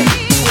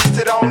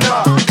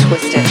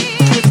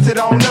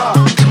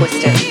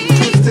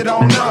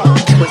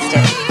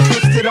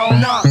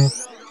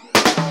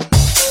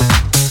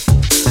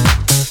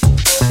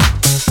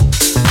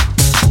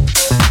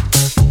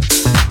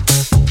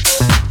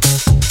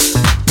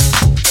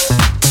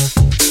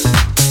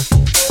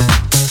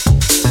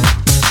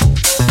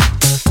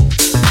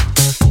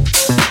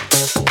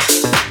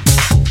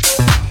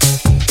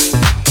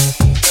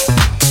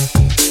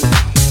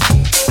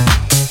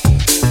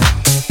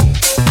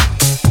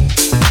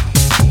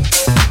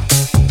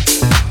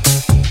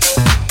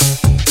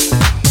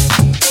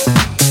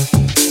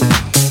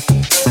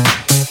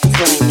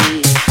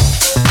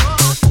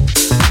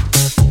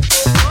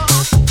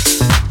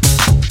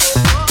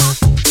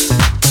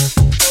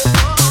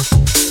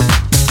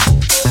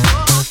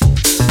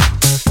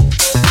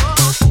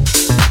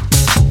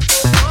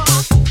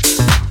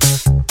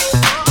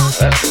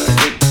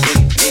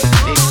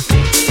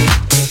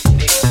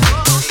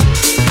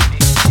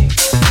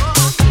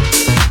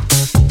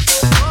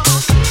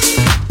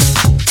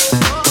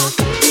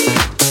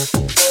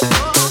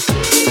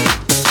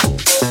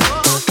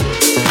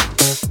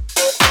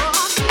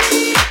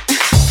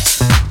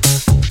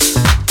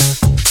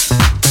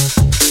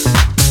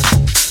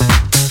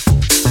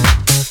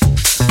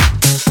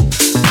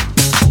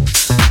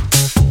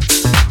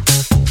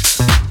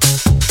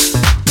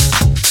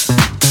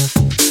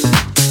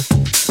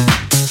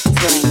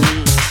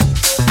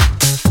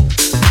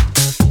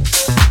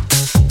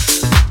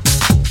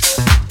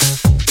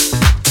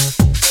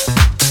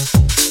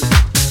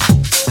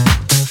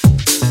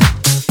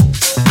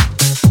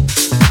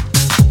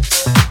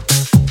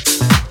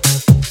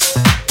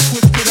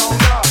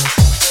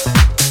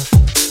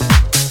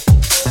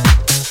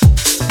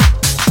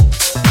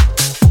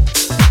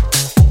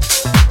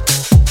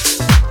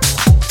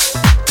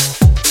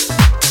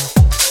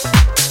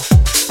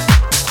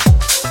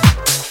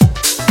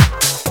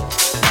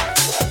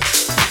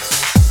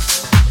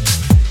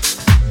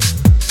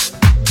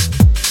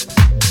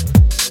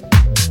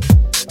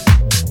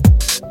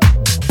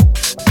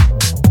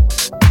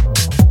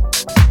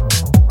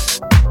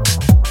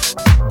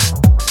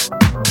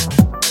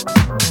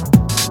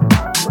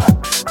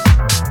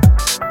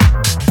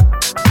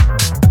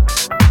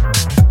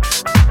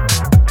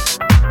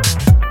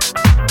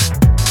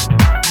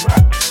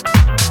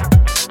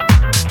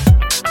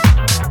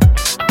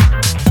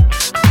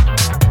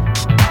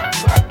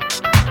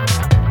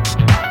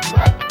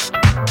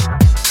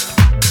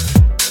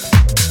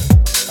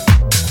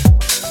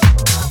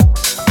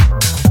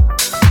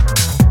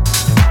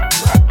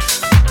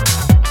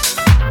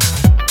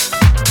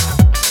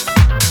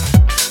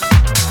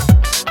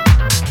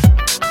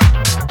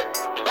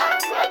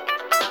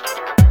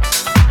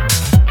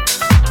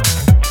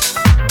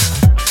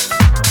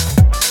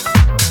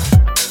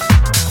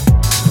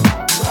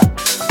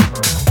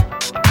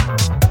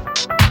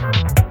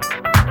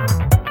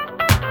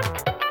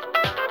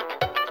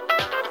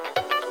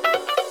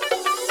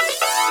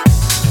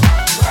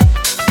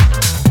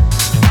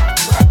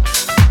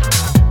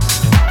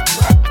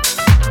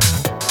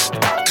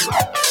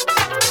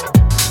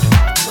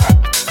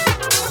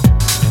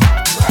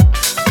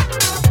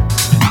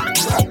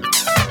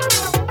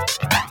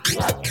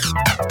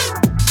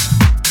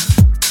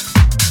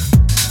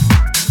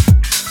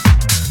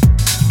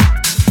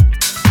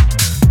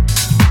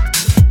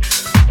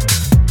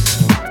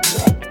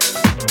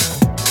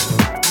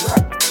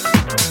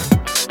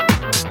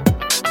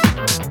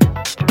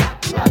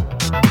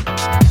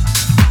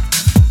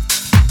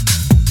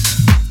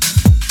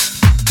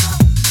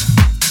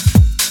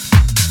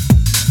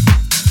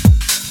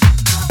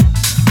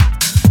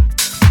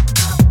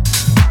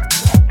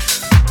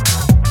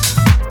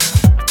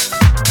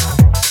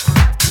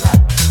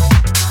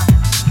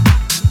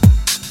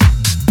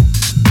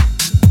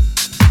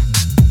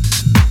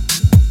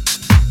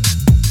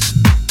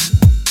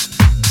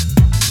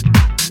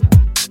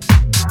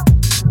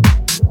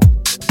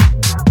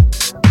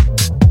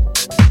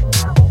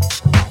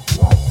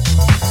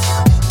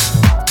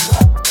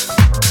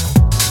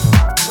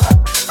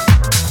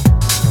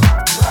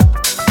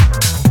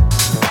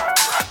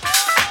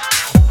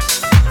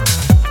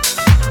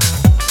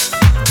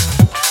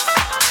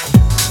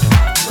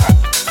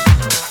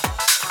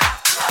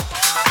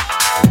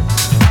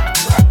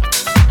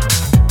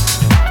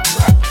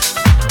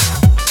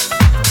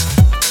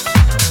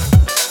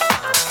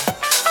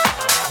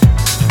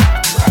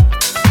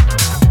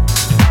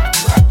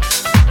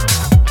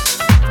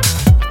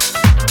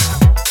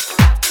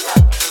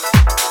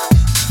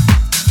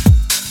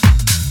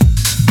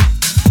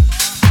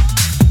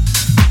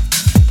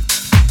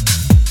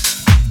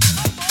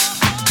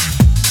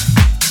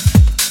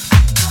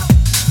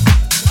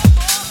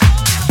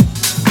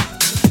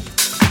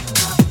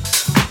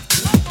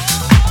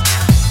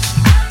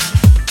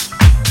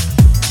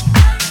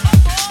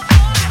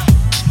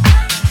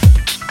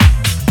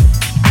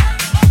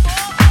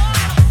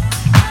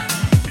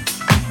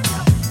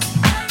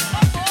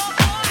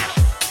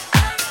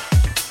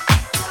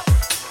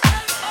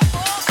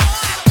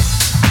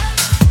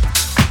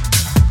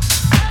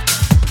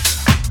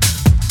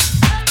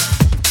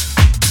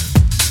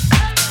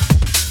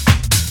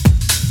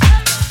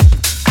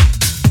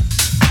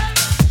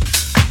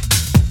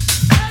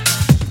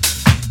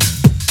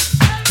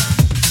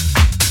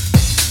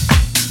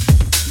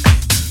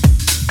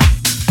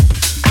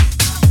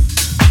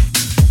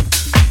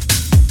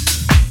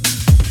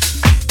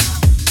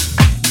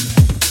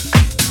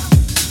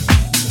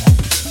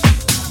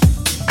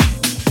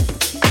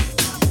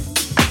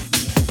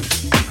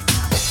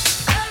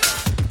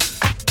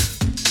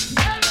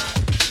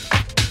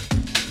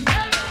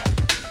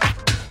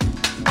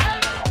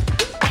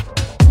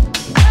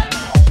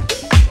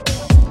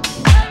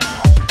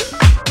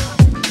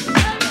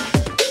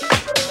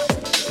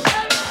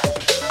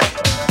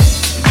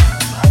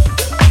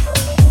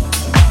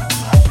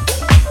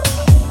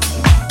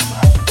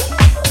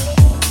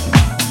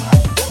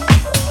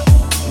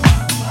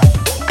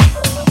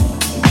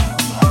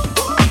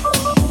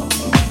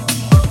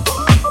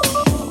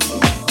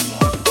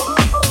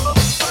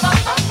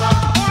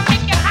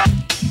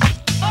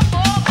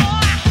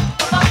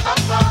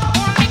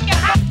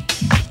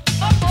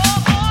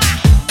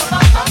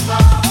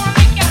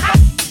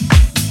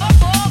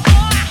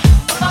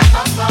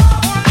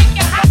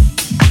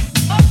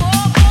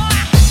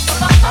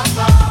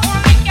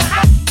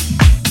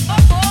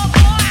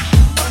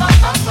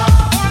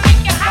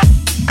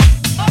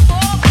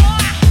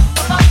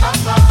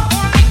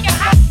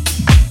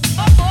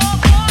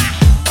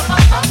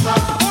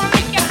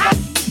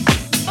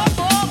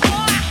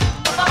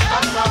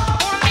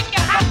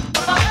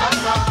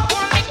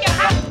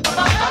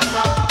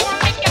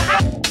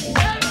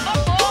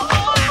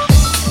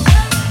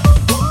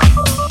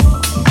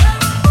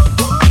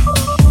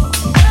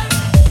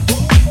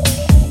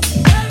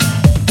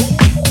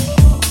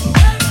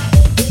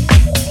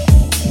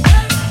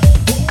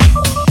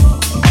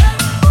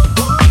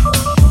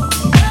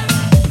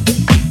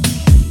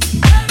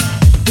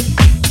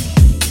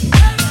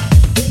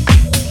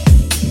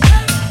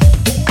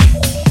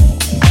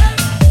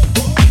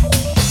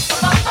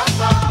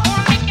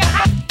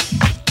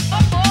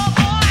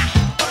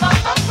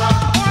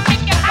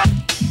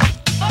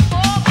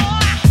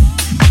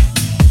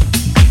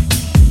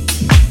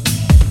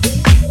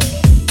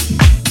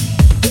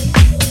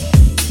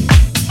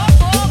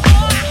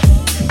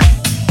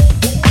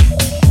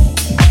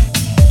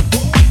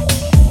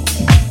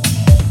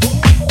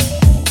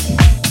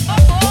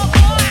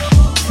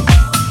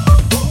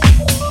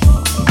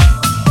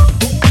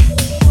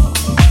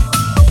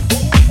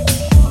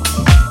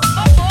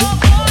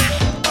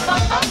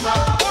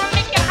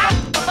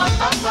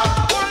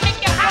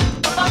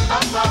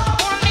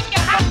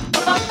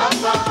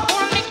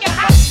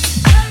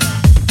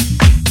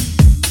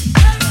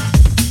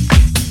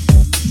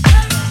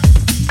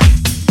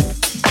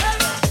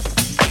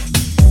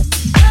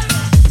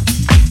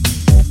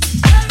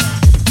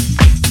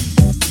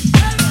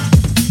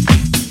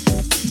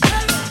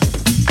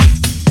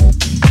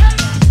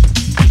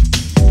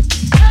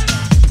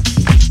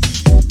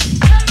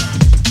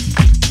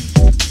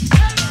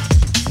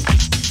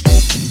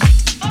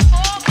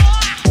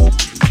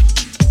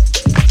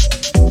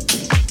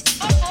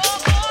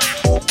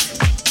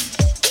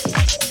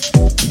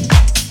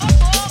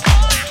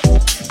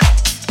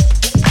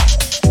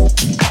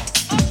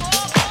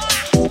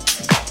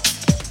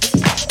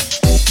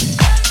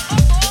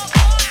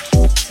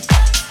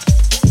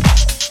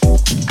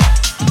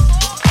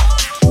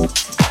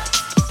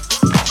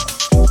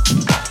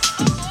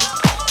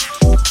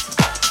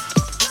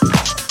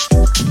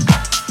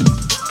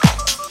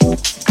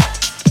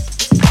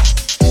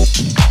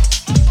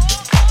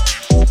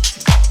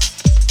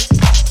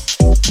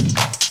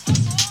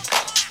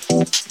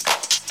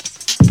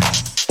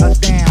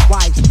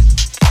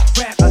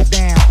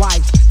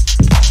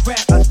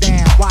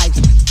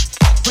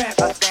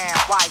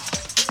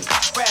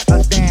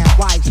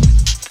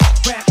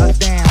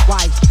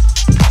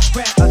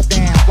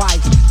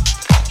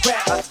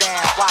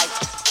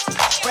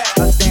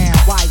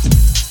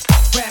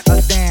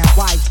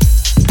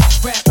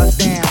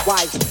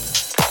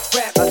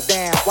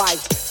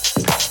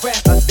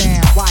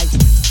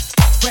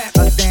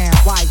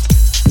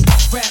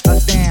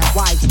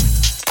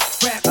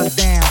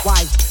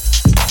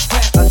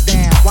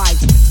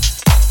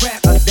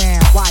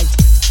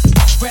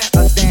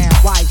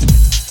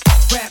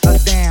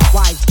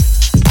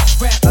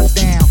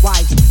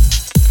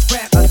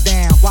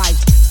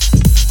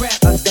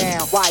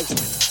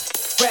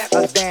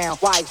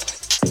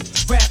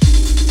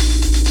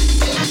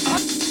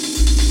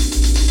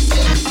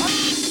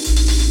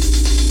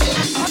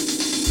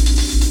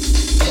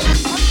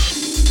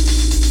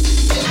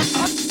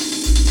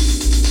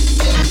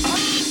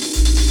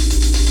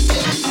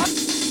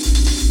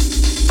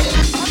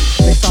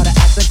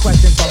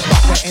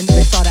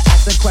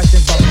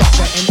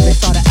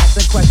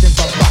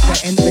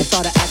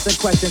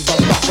 questions, but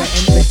fuck the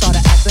end. They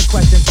started asking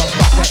questions, but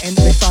fuck the end.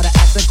 They started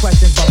asking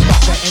questions, but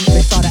fuck the end.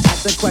 They started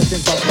asking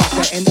questions, but fuck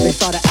the end. They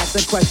started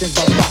asking questions,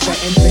 but fuck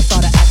the end. They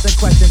started asking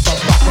questions,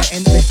 but fuck the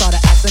end. They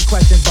started asking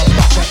questions, but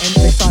fuck the end.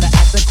 They started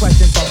asking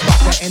questions, but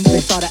fuck the end. They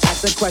started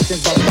asking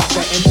questions, but fuck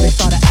the end.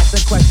 They started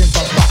asking questions,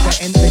 but fuck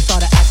the end. They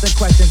started asking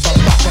questions,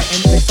 but fuck the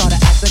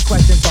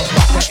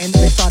end.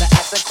 They started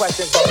asking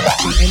questions, but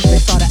fuck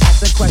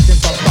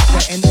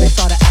the end. They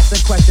started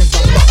asking questions,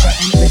 but fuck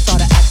the end. They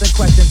started asking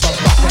questions, but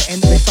fuck the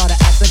end. They started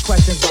asking questions,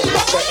 but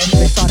fuck the end. They started asking questions, but fuck the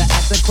end. They started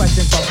asking questions,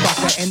 but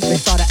fuck the end. They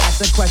started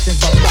asking questions,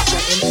 but fuck the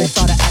end. They started asking questions, but fuck the end. They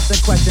started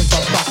asking questions,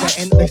 but fuck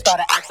the end. They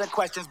started asking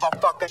questions,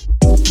 but fuck the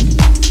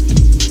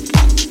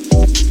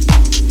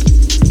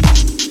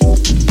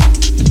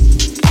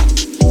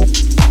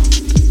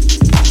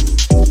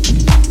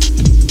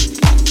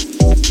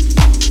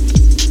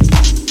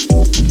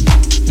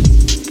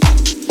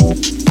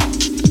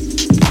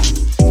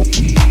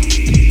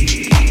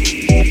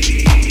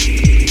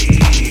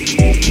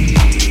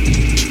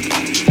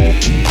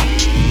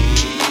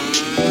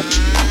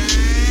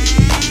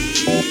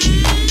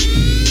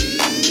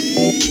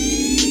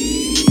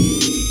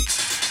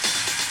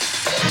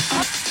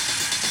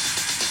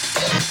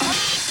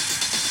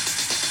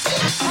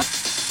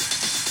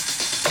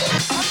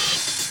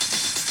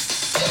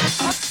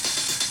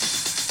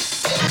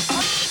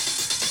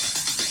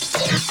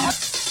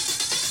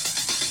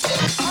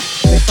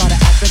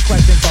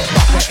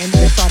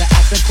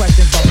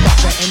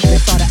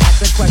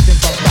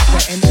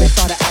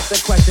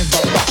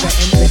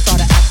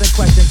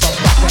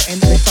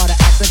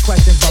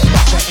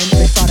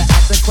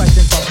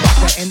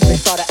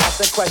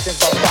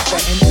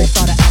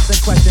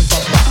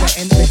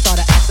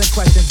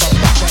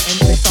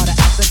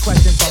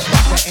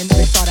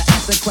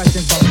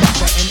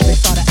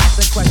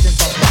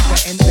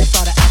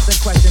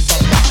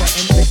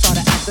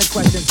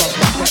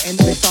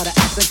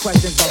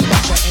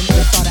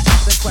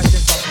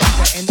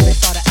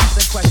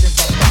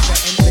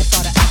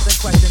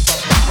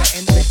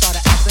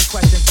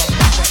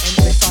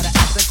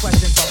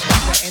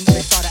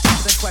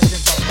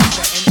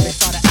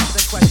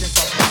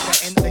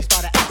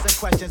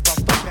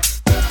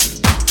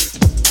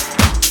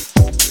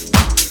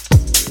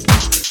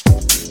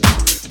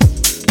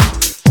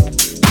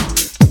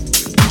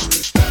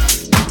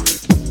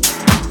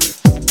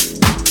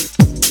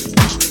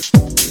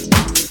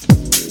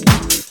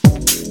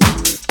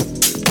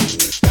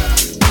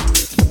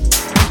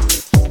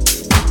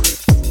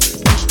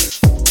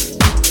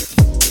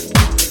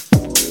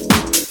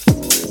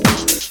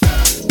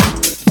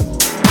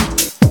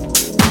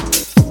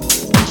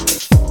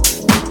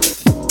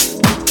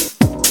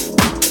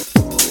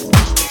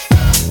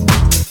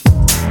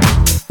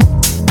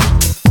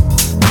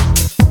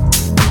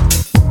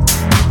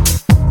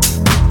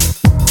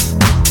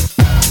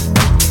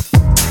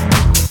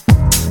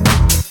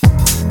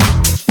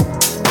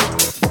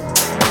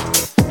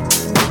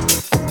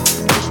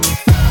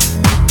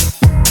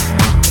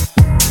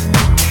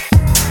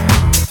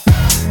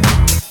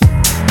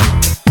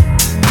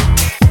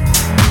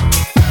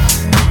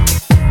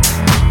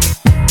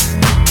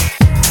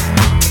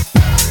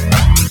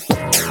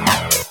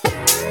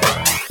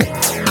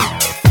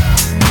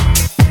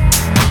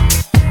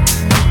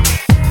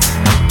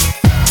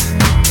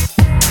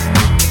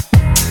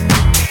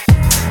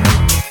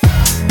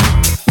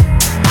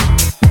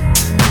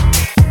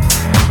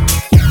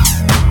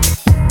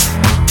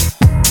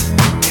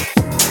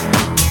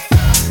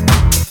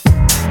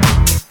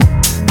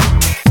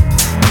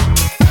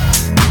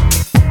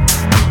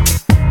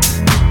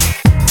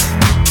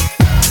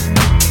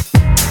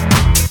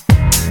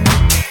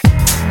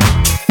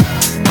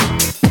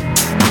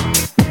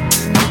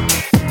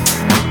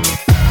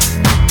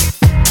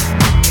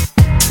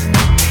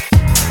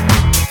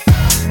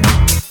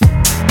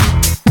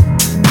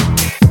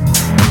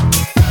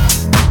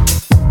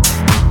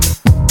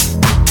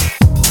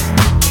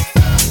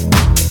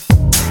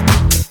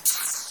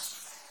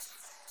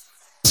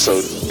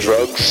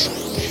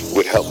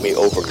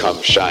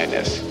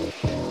shyness.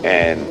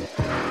 And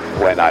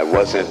when I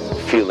wasn't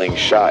feeling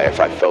shy, if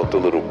I felt a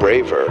little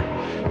braver,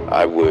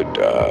 I would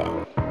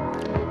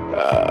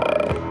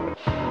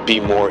be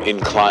more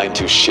inclined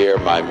to share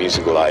my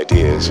musical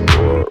ideas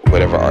or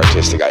whatever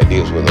artistic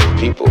ideas with other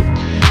people.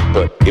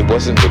 But it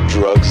wasn't the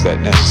drugs that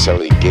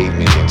necessarily gave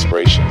me the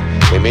inspiration.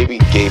 They maybe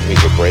gave me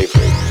the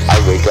bravery. I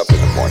wake up in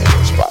the morning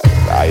inspired.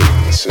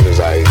 As soon as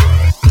I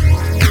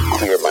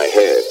clear my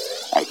head,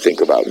 I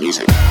think about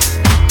music.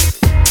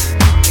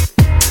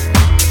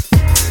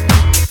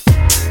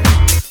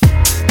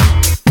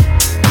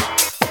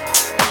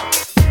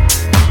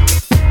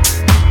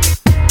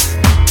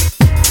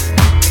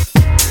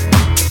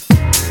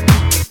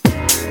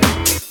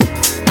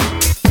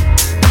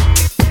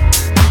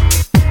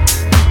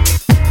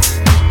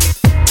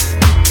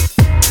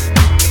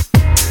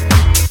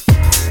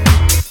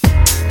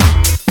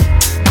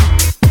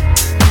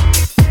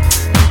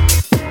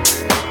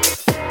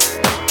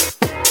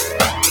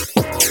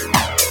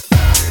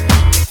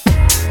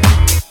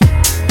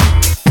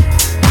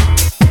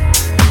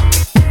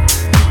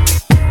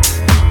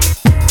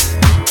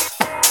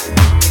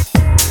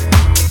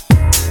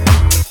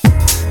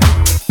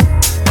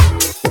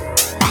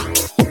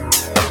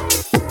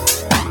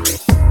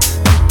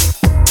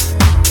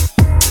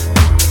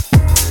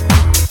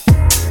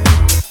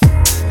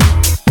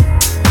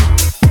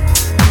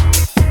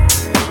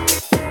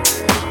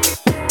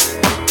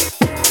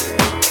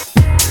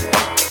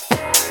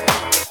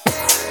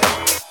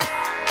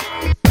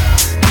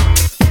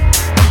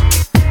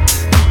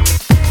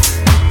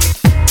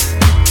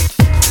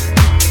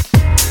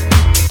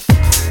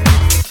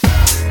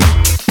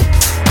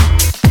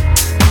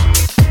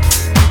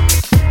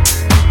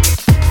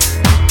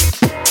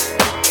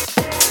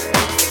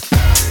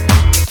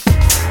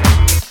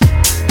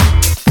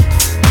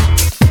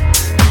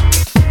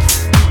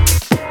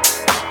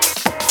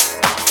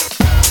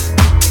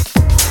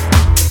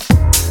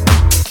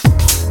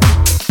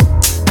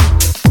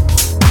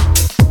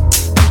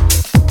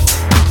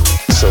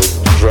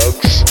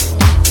 drugs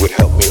would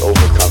help me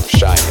overcome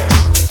shyness.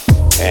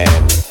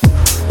 And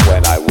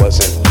when I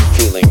wasn't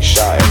feeling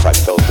shy, if I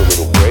felt a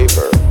little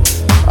braver,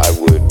 I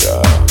would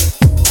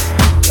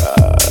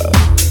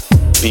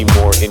be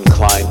more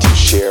inclined to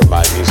share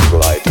my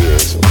musical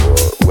ideas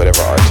or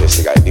whatever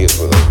artistic ideas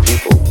with other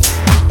people.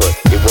 But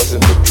it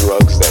wasn't the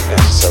drugs that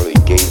necessarily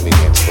gave me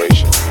the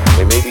inspiration.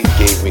 They maybe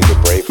gave me the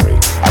bravery.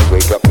 I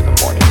wake up in the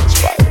morning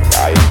inspired.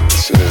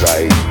 As soon as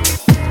I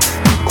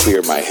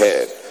clear my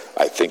head,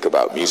 I think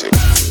about music.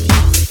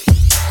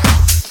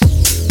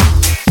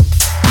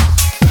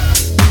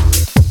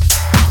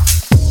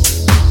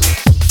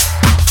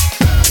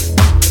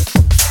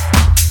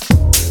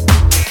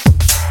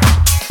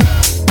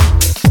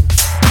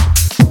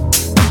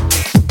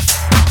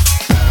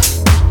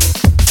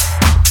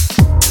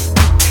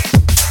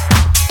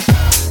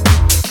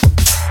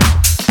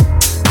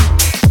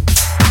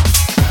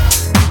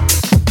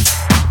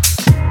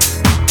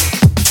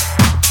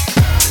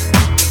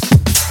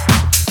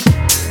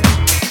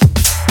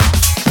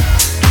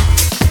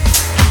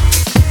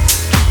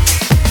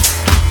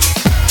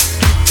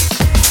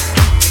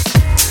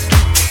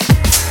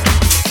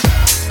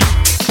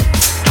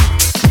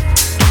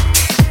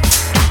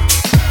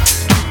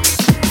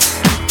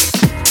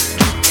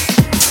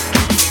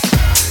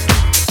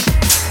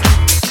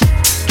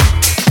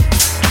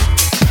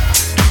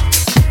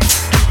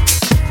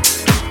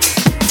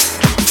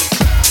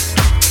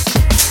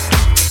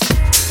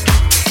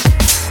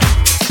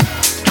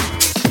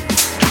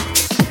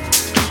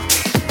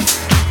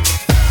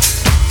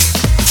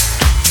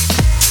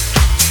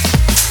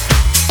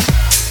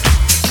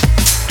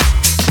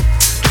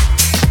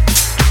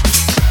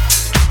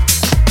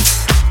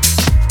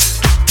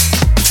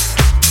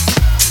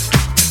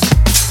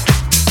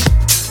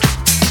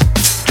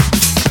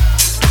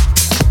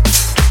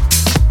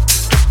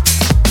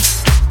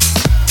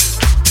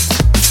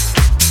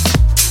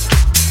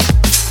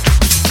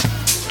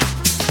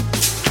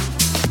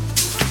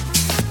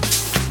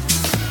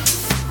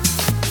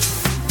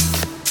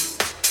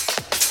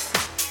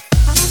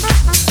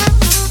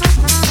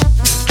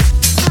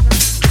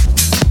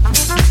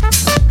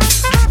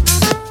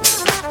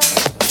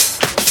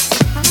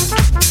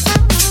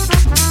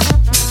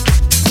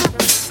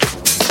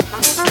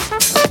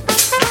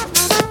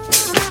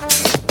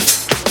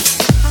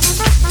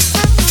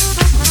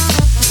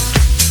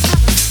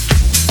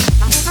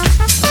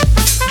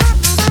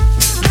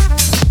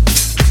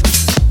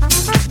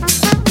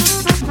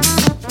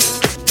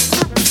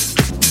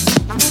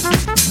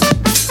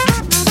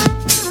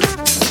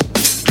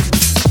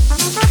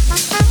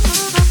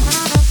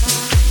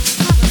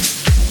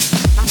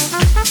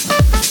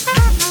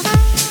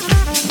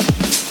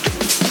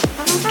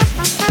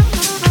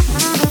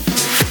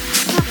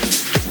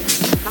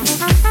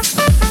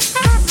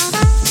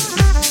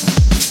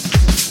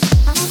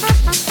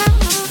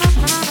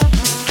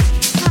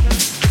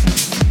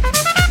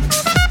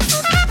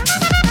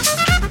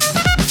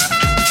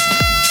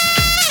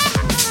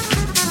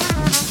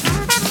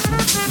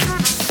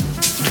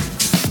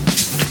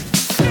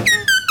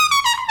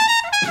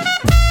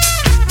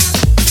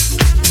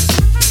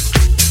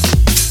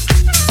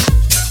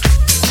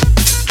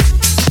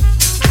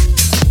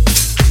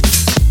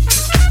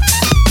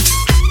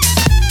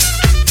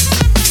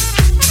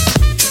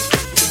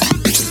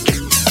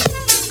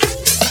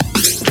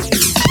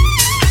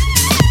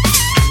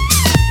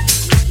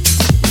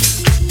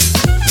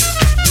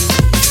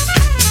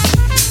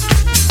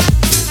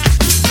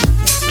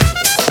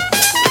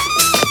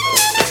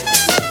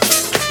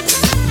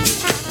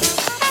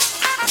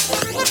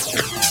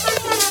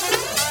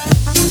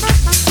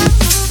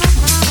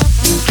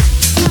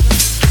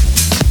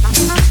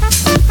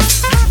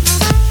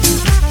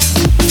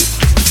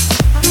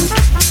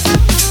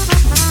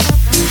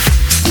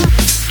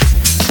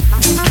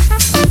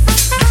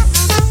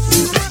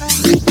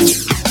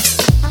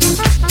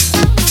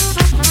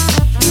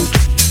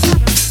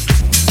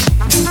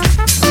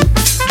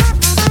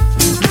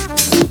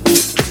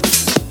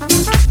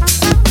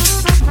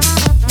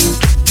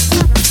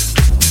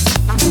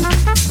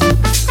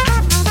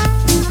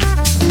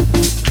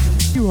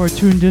 are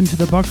tuned into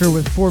the bunker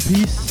with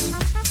 4Peace.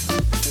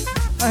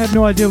 I have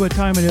no idea what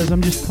time it is.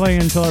 I'm just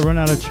playing until I run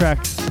out of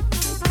tracks.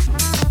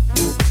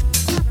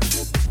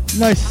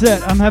 Nice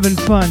set. I'm having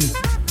fun.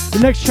 The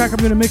next track I'm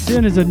going to mix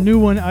in is a new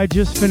one I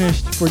just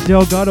finished for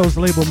Delgado's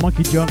label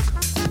Monkey Junk.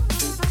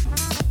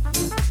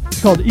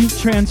 It's called Eat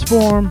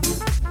Transform.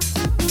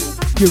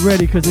 Get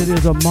ready because it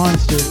is a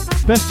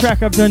monster. Best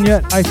track I've done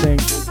yet, I think.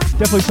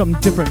 Definitely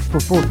something different for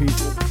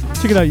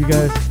 4Peace. Check it out, you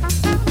guys.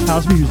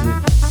 House music.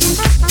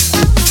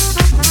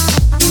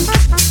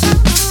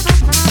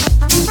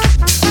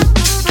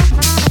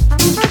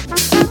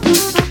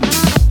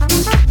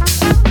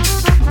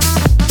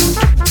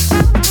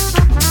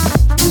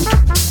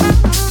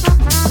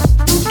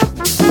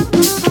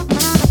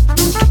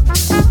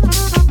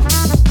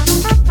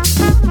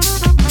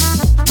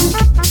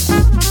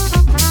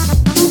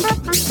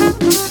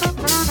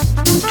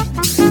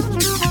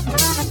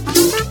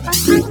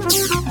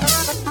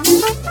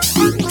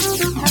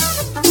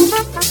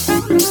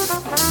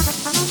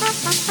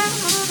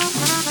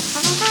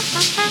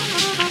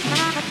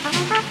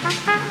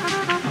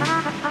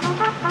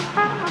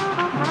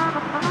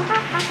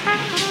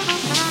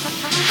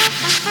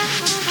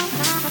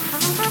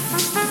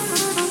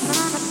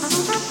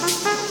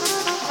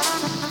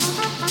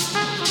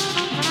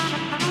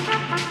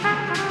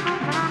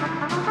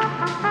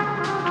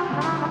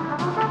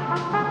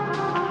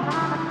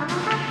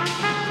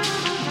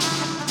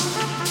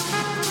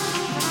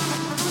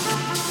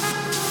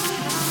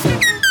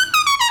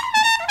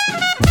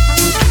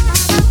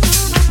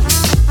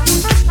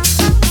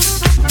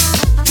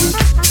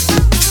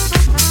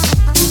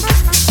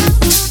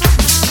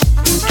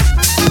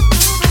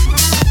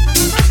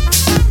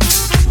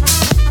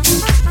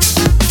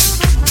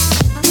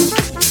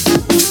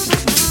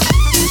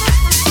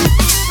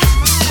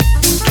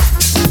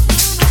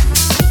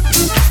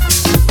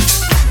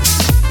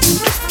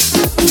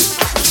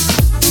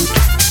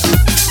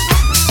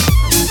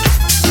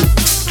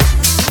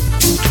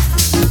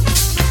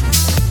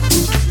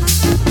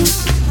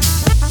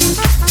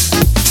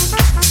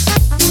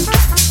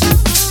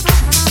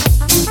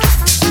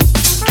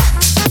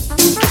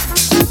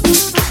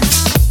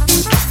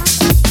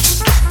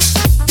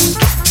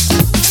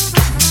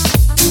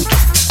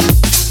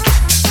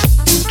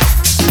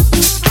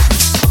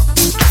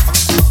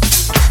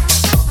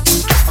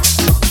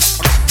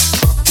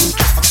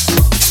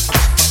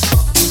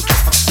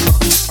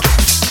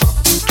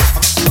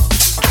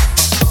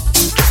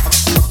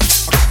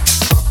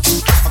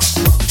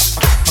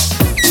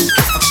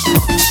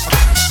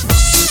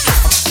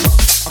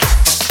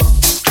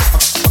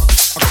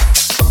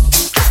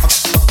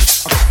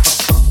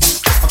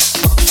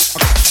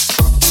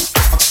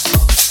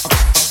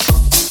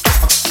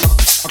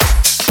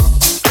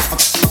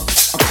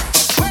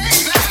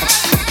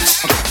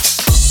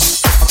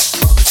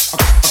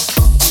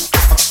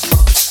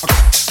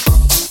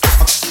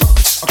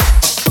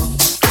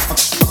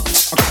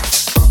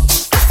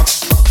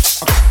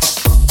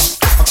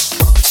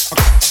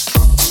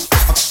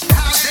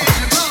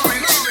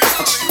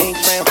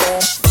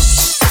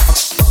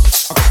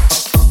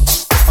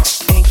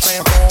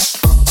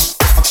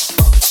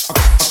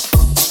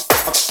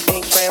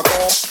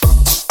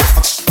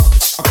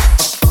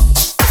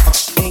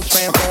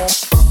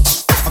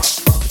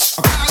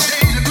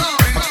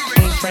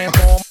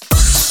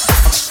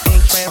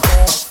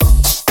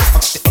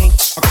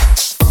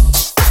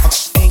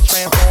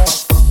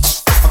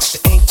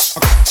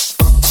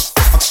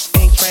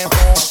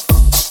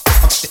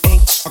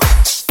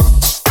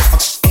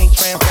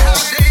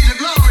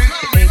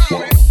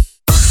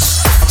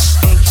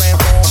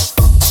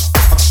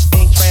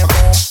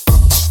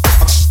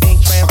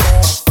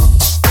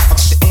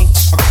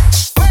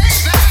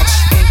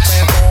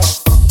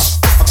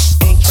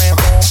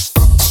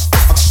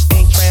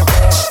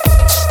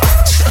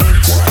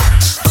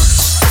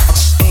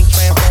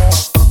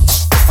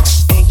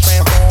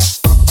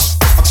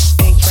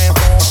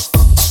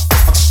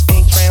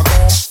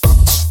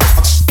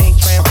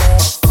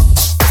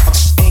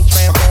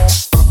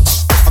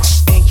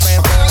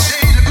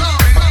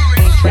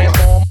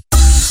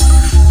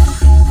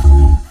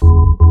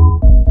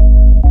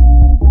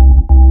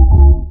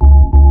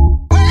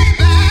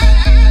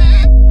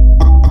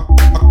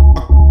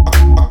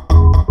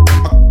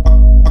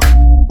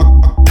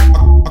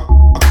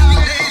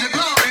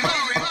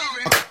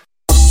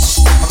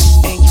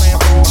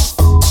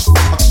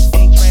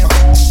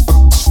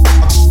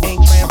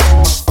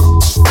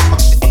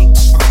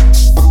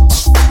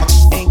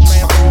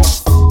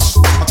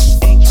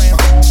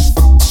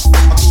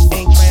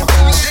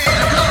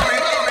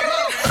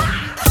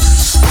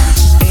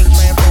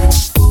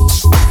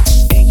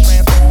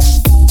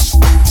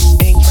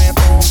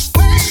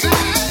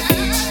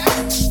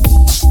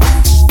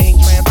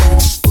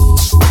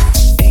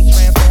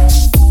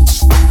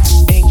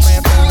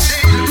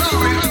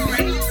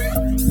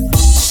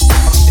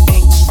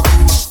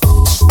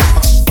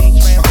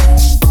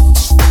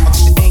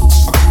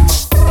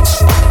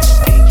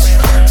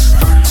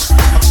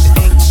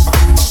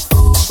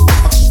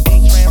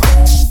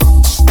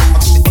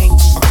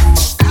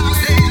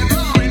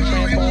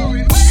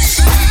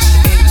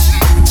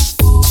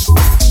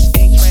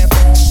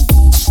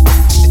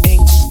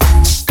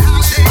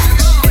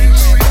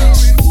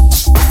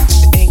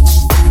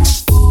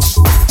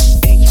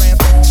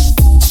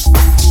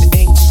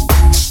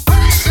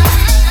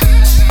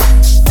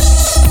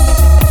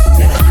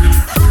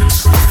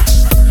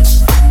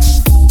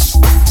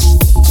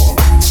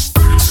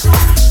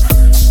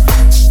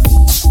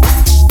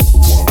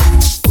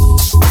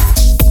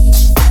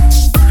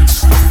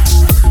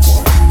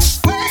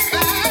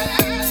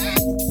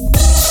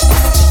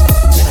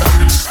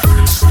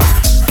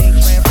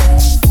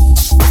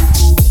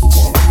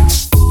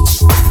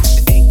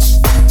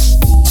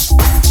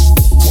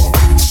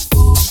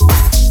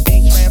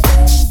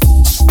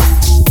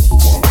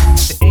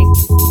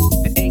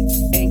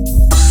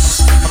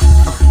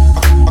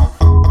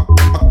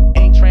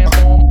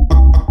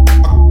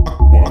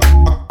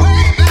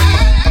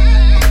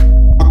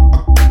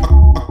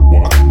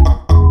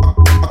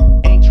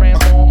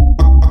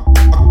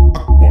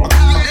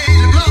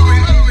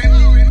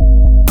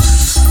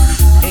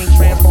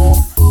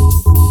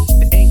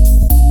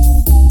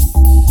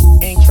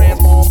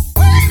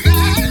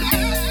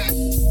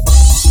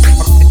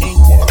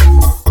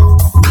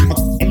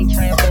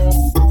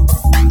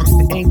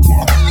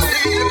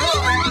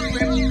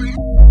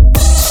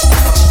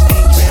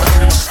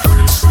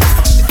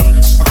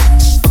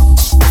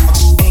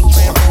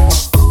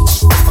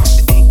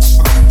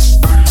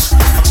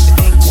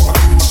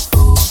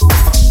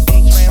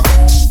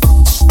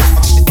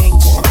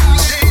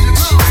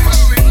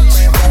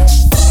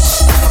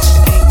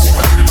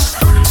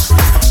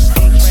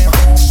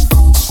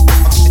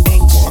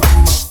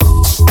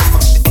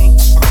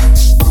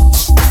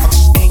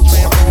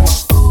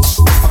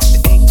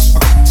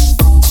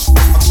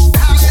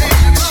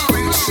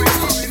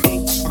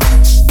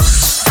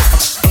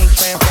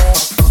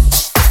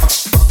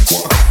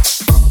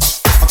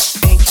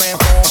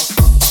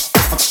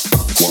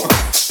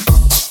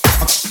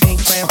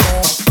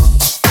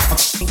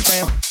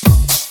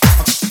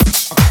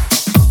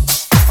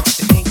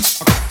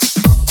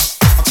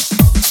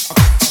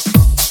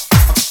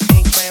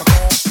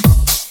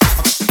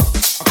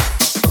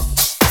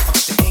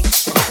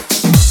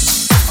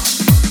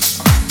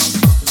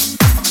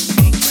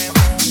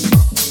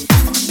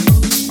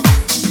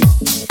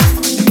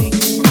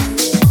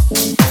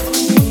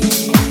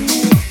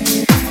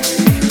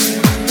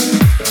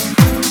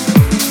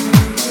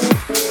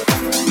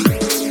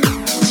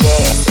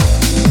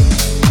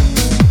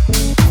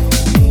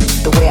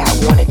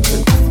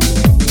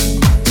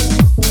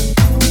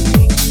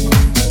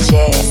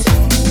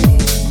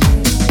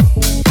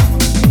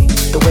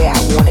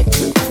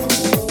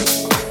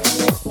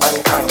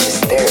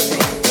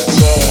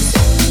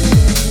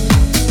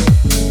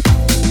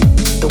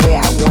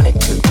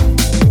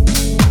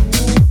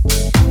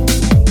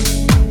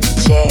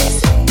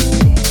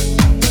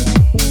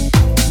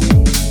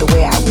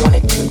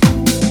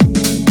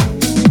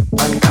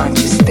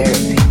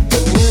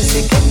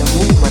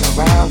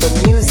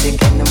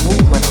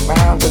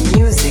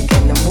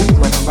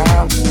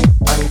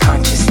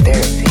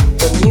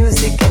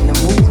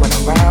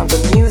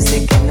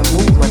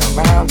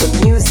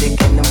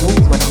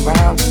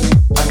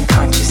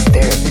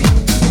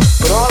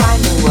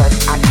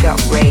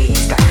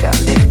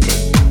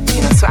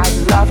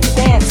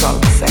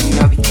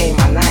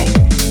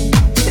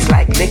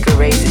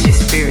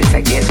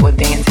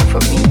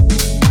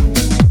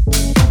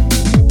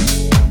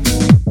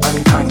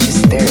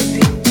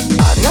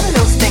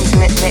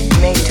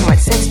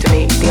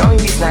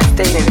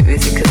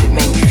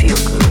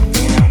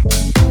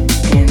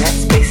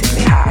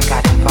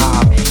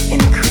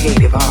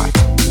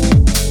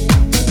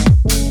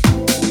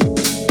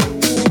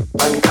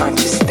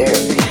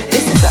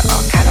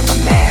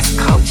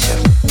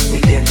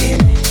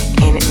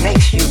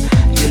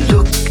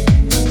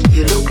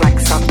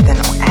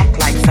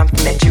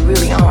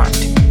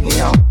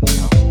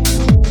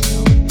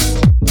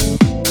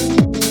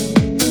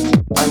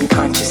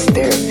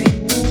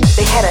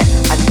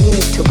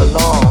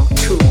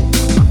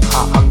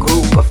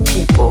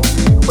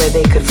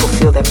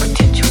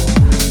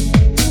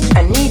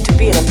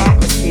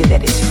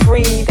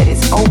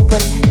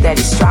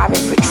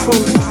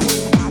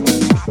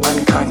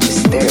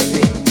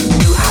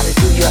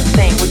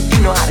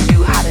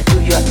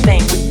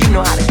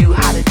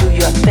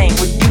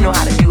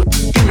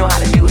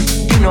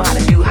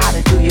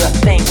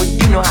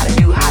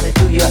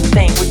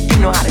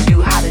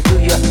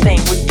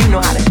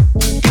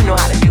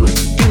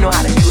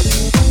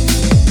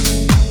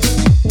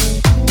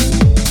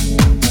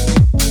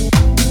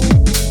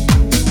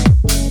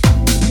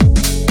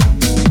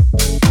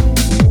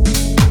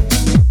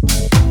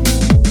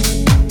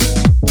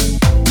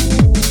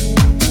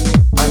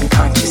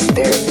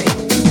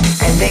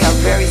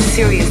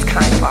 serious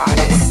kind of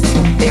artists.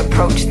 They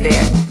approach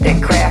their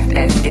craft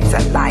as it's a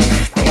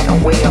life and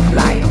a way of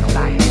life.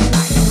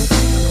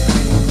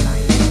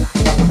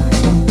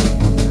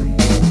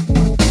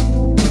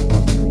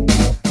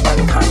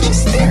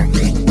 Unconscious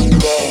therapy.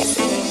 Dance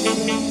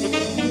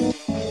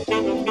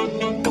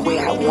the way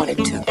I wanted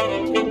to.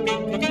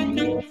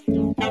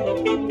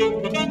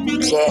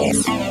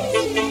 Jazz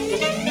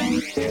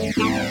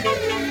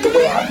the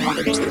way I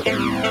wanted to.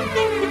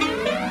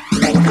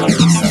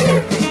 Unconscious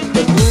therapy.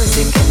 The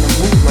music and the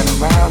movement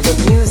around. The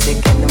music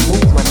and the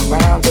movement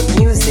around. The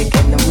music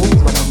and the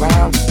movement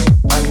around.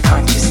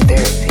 Unconscious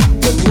therapy.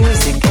 The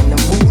music and the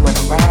movement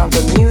around.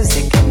 The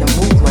music and the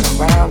movement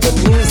around. The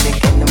music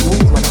and the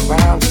movement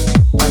around.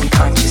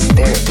 Unconscious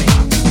therapy.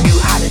 You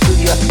how to do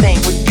your thing.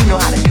 What you know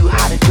how to do.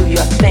 How to do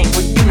your thing.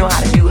 What you know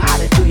how to do. How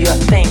to do your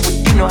thing. What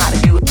you know how to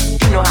do.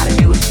 You know how to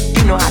do.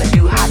 You know how to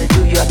do. How to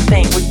do your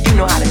thing. What you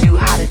know how to do.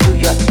 How to do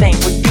your thing.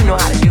 What you know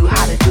how to do.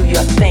 How to do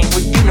your thing.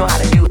 What you know how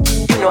to do.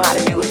 You know how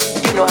to do it.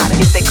 You know how to.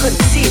 If they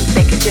couldn't see it,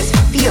 they could just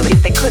feel it.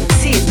 If they couldn't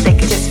see it, they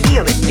could just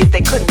feel it. If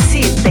they couldn't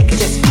see it, they could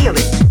just feel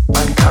it.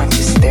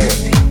 Unconscious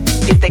therapy.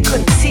 If they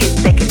couldn't see it,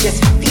 they could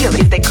just feel it.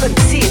 If they couldn't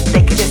see it,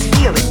 they could just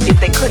feel it. If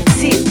they couldn't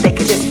see it, they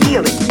could just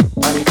feel it.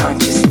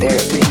 Unconscious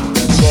therapy.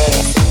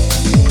 Jazz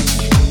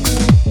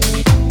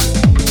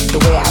the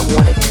way I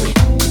wanted to.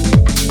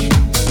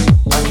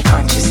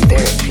 Unconscious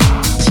therapy.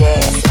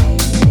 Jazz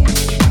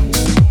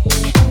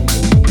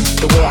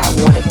the way I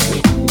wanted to.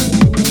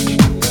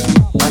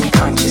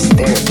 Unconscious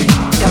therapy.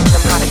 Telling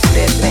them how to do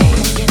their thing.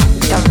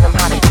 Telling them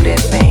how to do their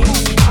thing.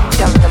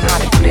 Telling them how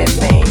to do their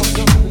thing.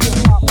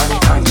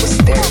 Unconscious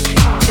therapy.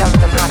 Telling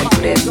them how to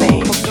do their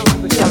thing.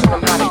 Telling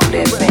them how to do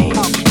their thing.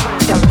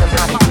 Telling them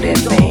how to do their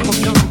thing.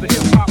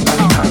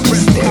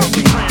 Unconscious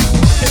therapy.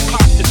 Hip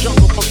hop to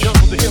jungle, from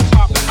jungle to hip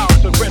hop, the house,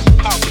 the rest of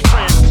house to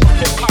trance.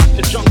 Hip hop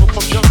to jungle,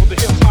 from jungle to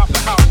hip hop, the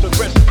house, the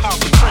rest of house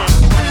to trance.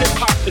 Hip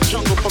hop to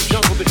jungle, from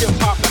jungle to hip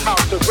hop, the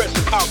house, the rest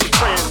of house to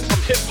trance. From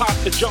hip hop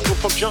to jungle,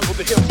 from jungle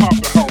to hip hop,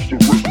 the house, the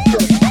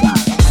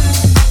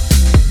rest of house to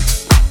trance.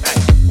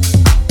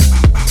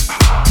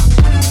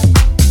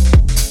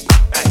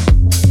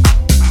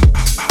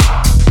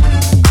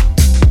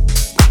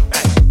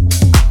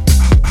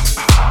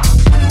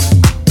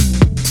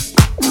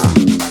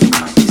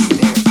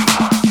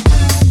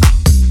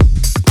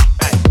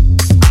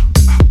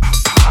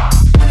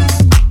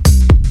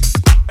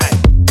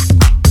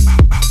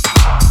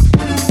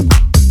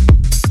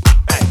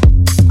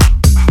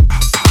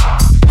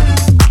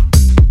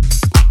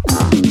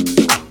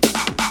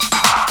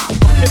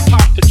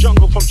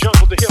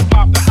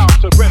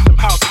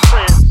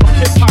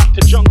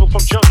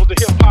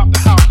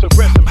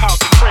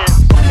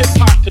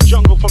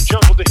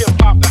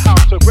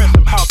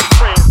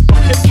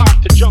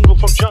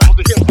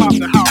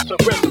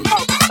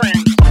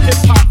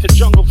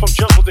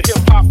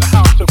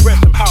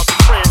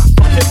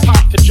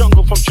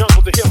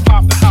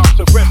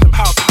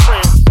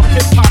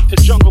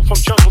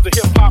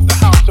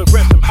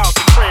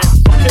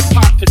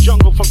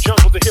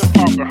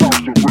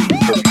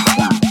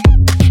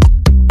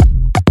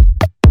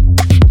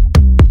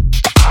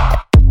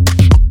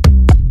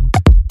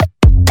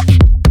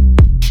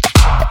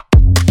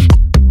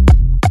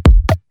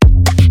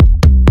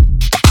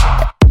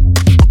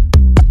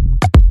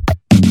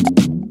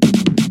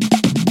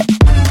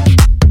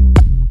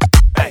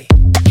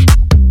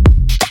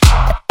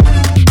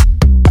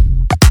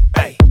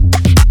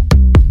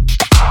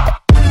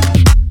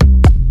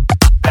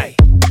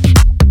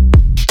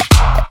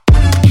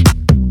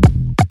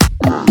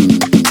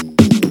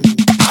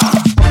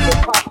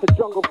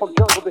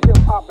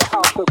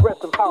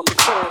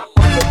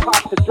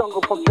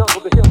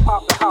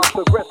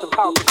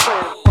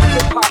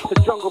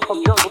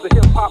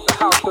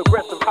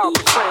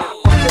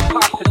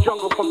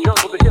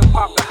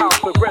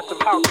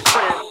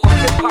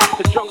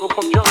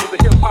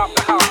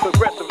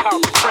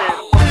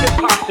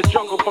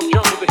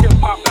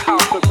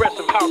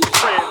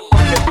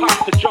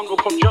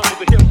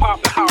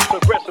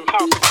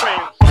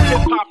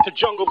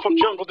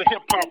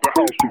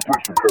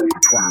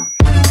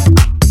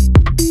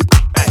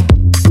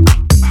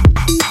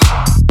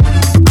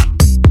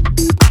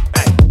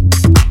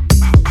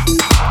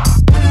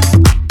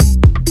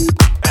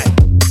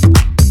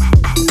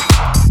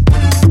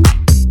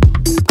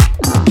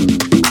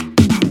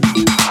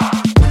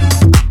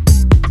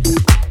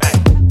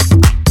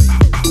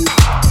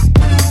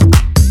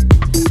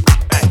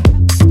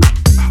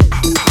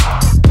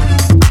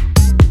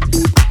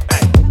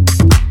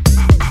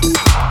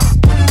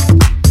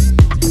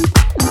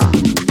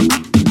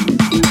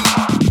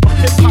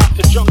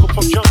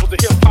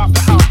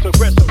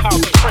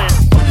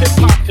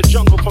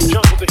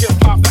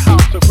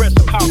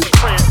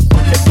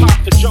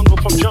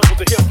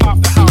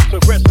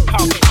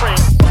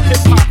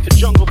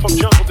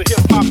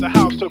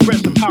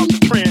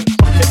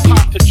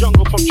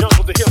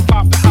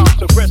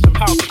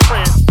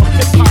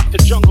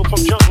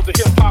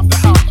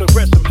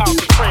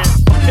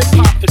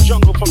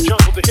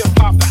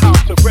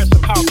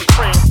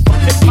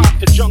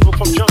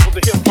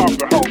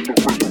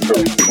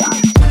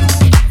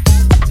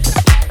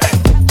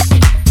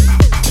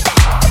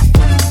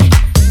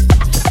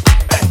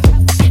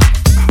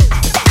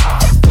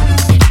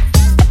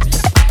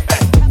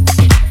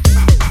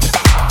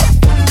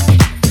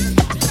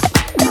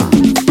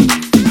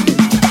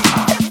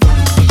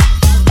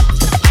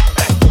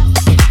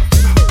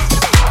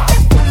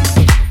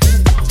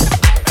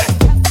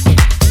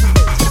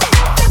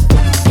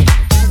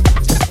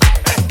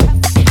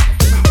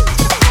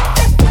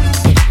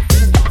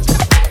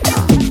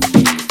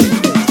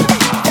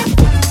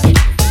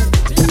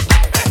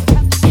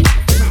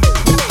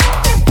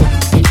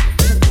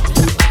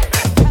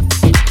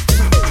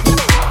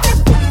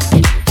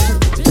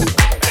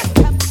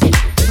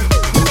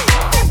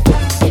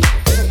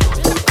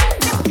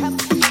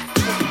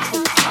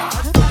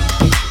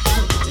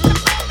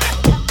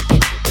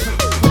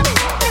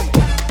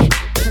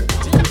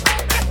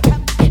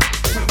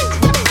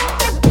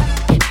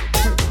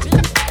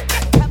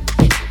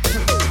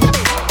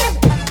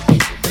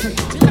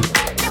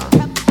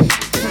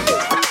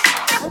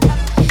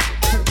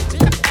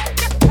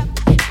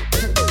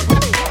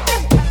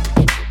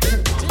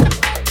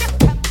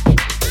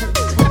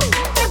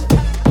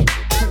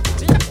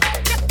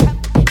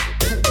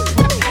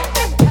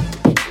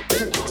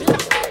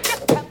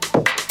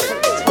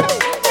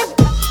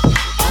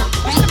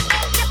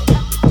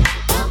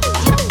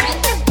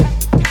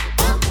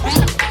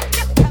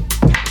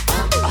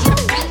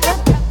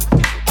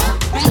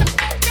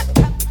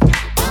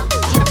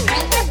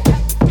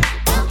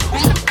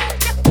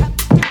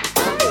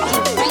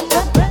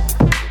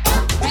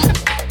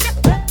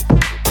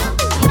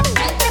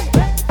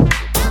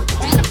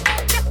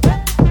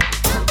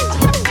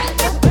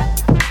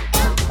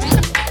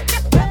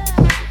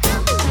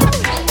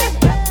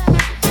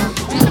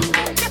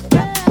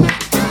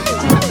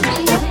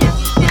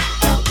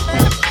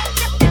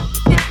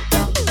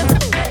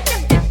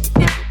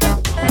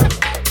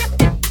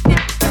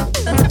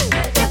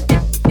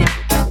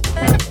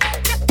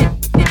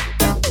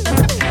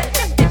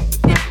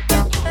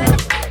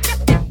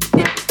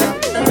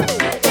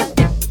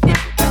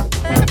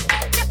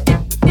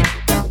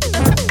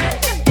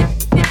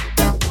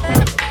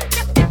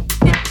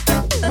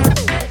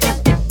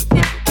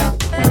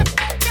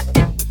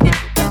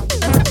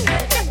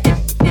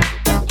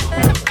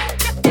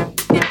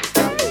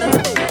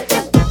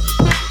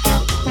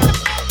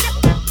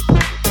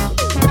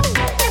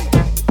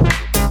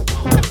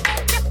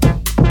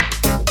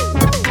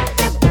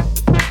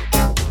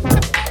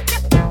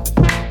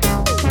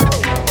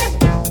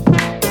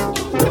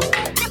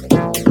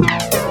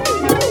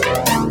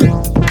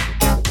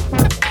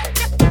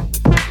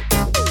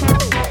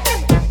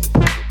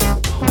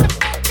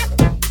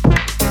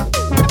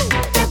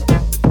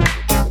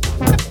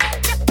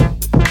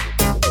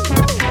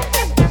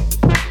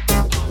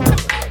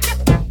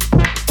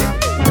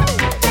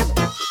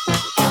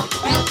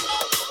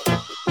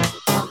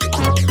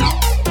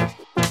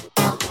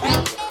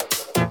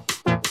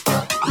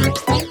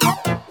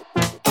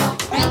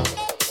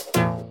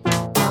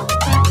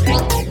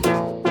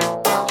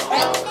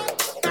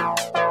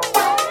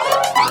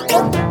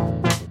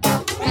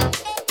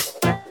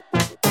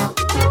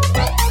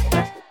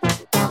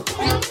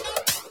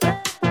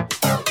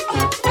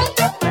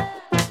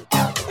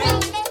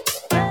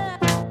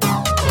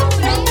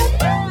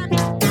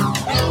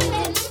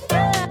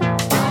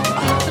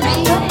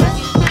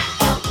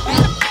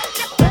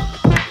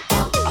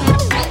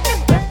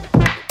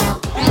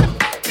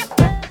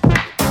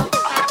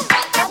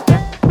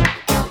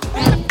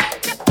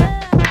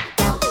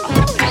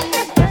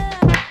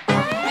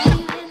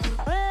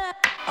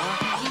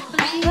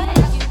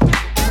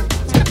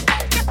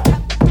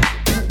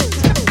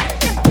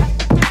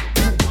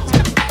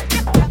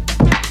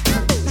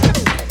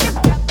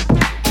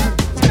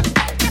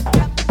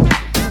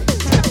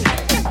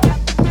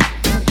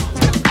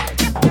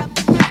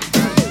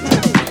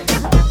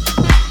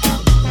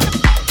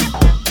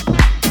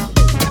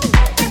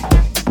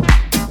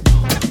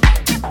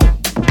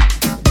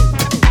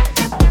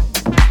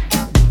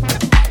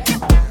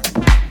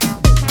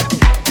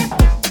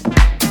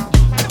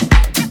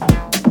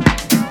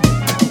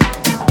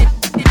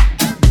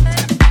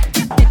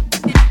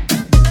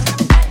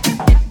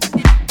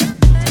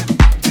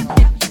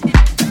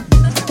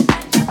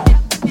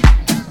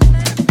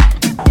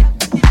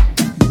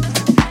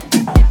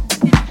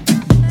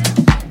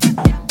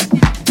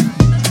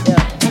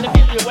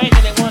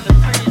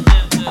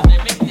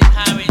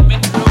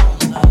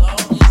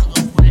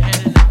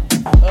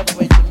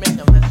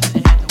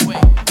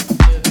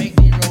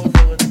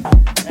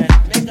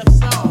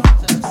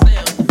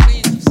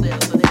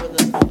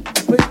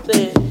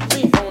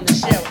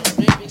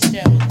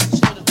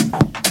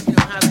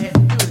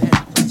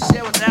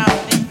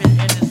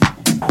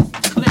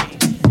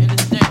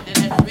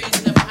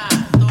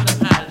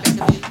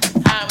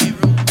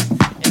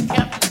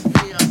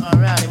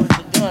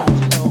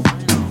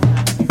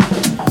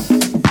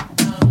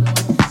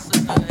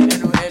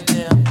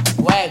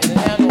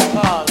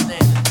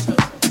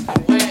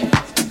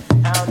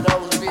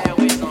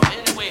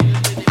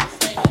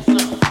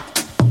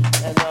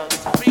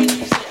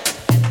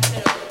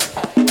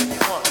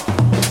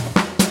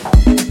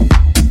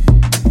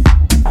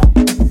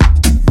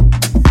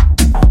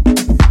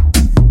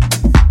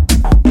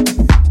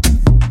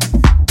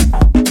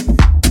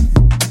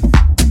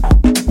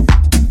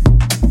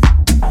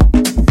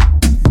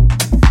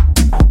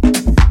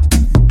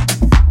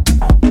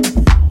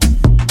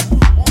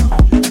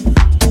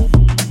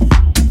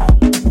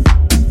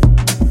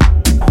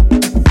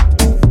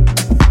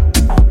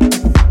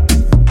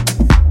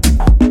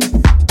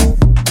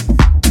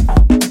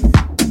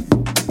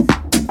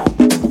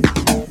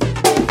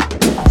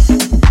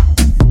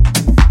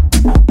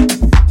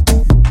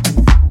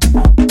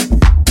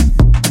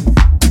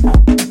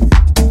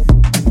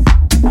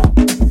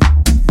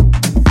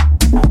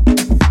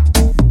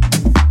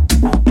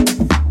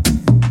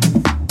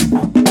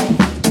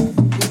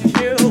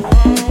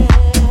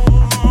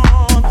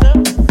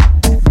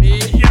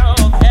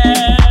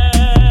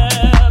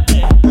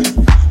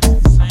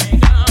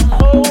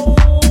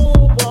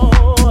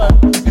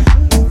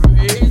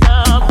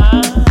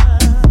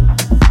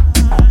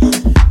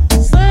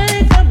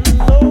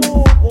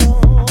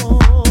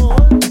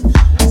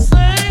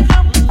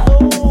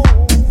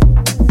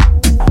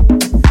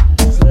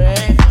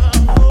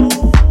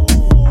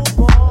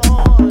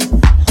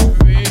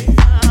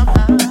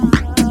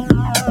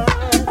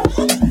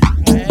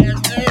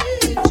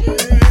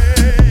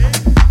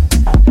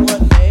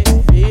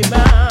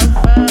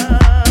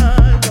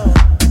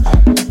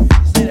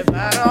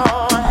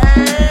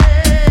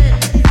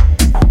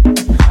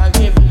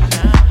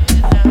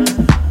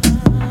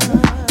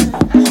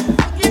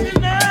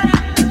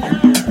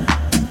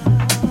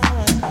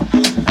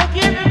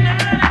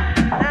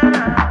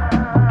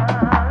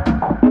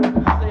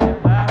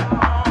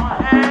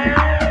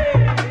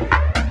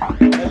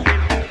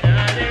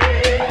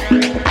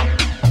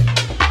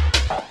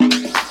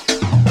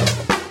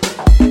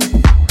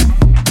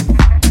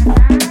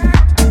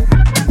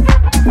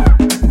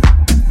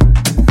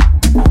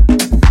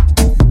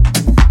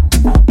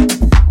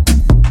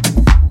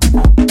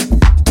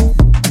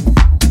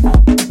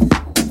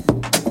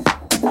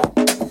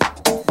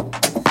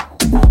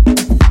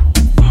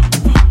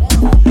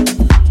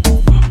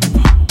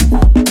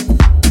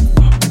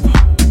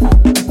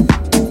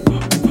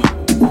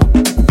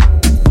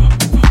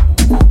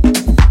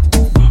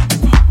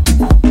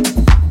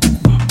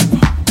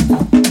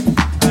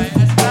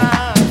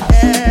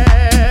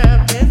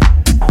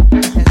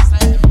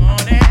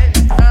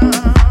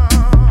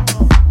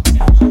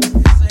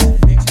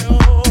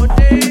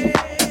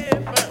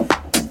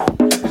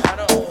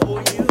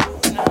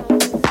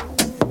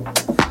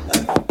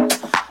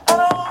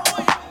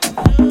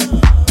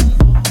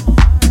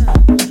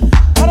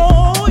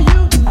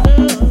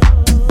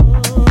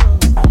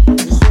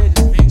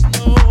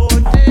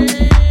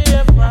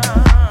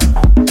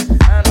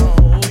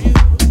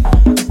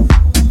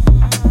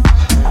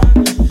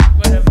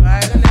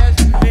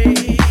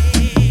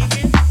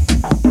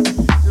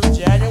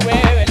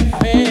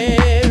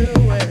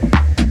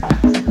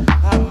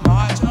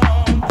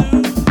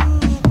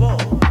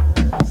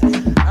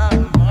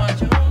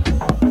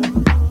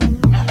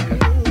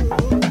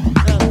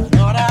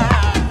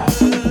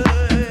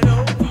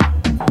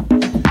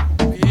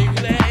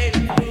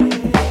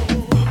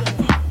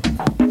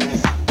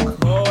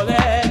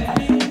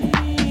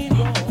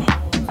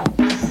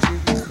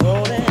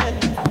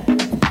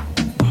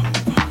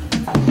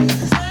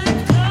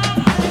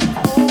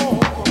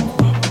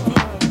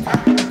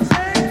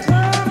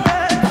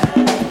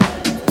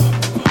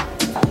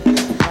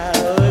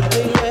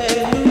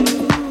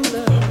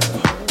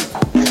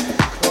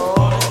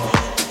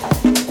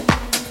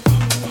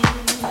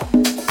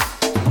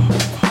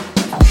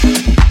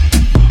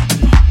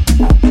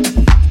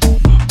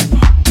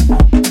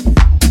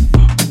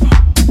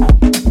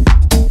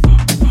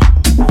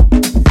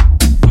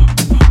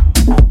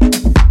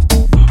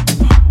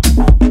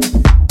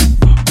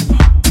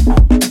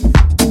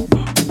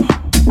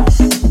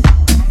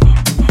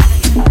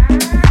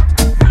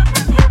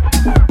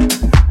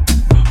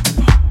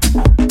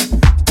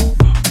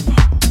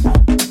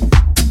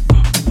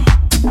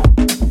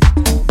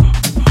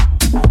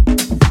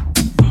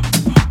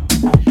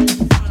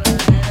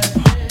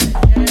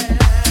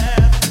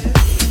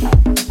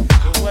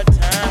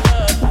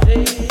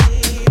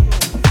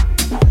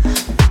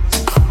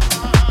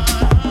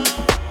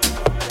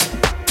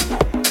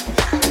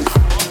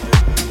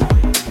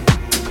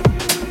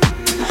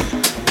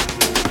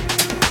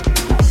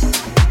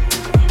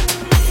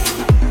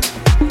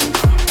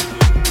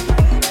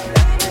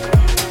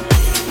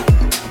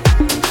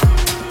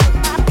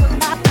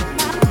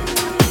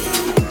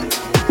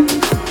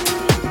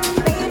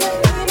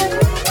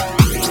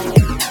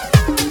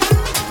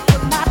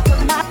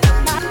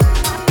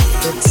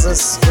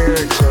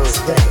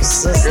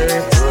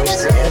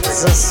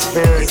 It's a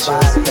spiritual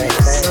thing.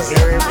 It's a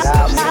spiritual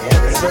thing.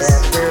 It's a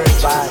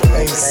spiritual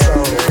thing. So,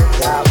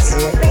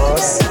 it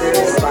was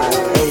spiritual.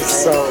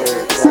 So,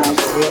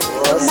 it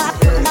was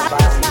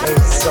spiritual.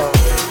 So.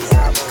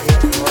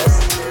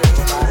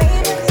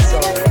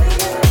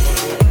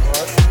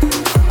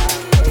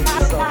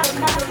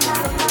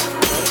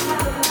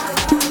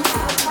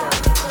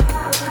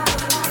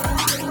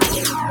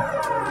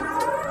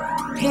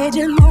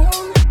 Pigeon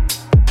moon,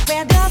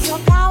 where does your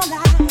power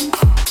lie?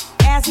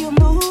 As you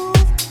move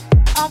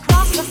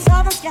across the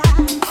southern sky,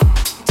 you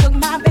took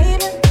my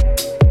baby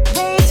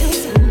way too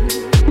soon.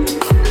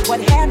 What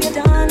have you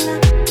done?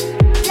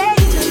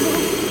 Pigeon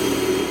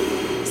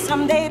moon.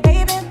 Someday,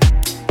 baby,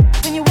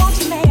 when you want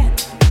your man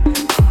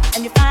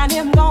and you find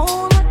him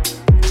gone,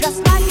 just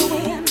like the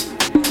wind,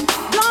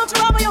 don't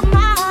trouble your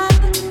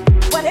mind,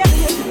 whatever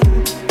you do,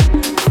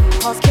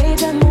 'cause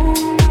Cajun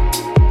moon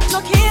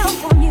took him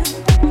from you.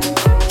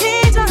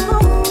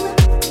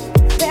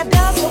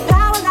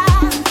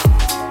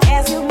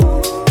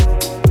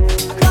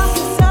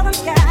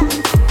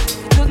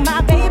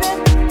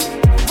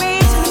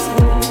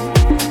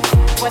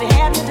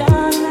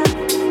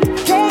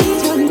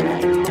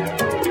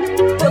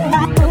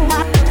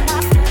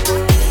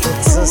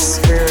 It's a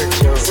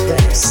spiritual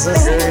thing. It's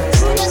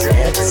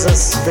a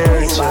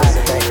spiritual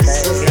thing.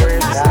 So, it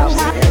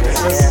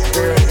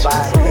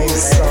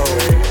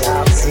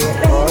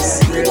was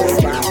spiritual.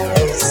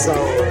 So,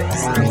 it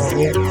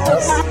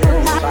was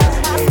spiritual.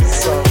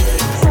 So.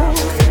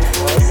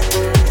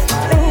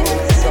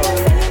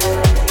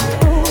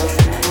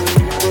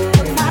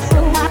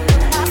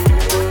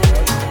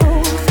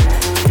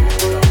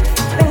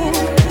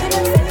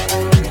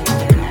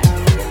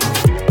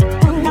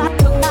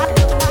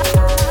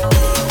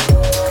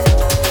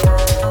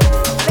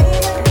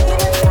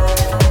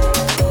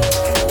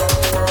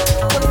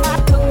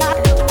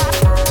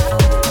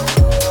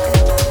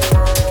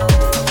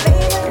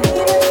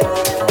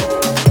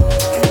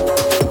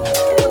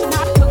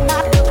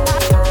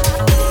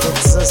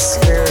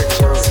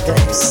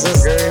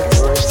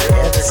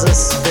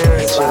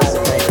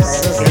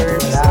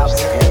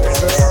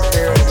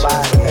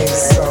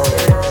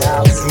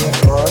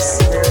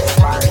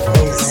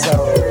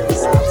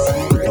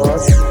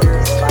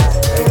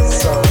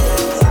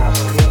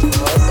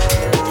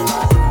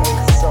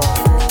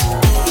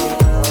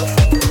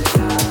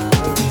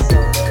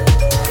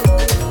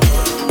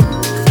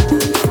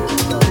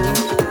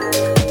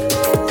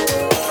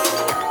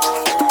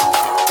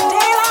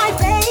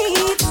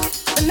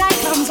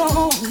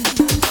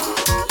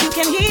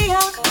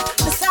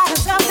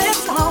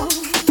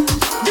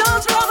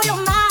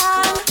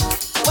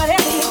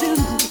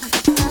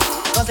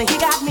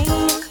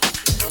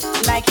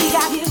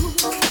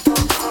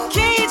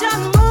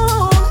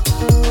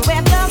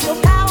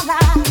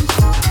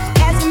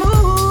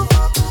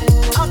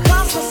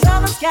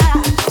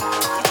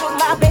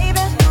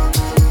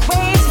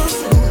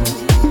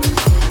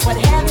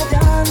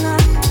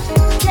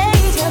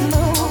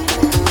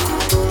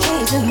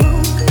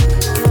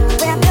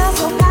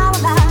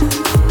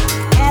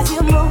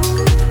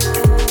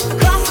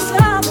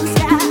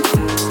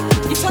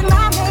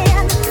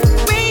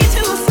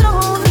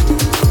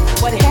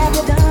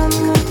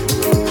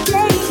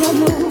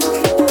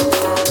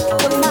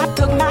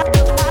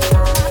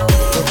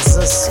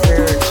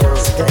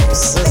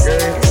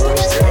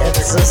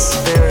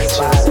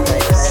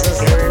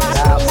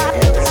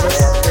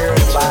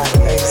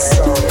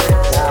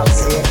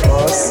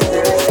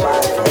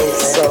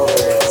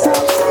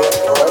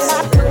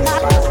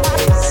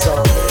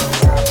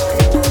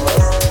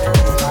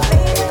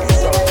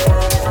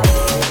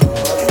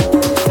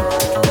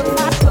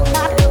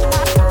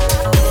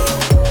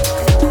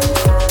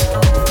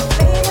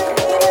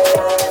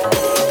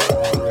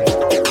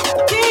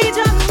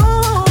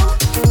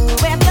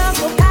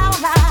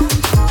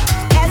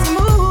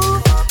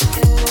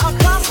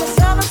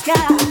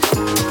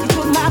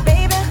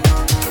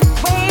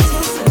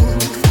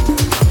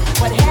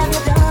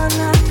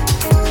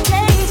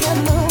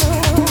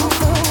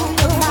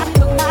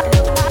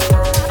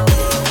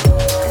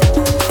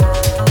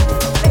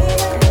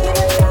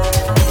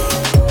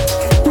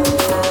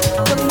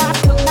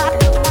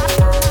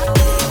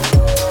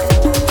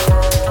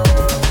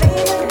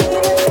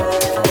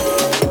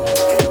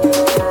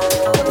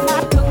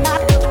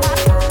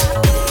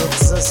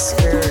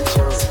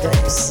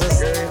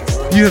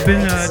 You have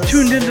been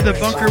tuned into the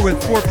bunker with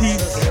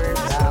 4Peace.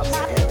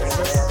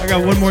 I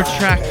got one more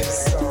track.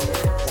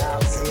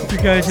 Hope you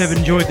guys have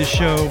enjoyed the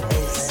show.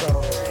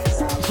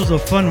 This was a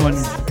fun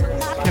one.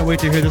 Can't wait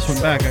to hear this one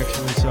back,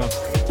 actually. So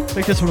I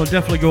think this one will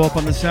definitely go up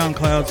on the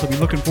SoundCloud, so be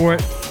looking for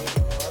it.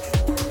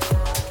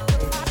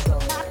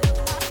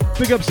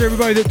 Big ups to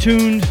everybody that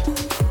tuned.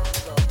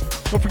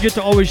 Don't forget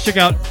to always check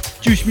out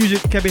Juice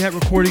Music, Cabby Hat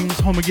Recordings,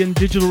 Home Again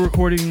Digital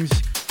Recordings,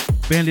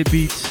 Bandit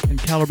Beats, and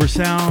Caliber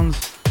Sounds.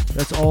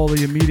 That's all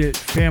the immediate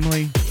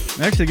family.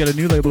 I actually got a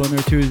new label in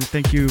there too, the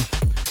Thank You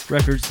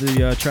Records,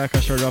 the track I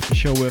started off the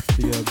show with,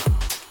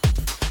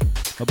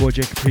 my boy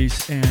Jay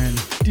Caprice and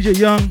DJ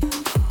Young.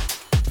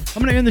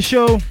 I'm going to end the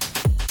show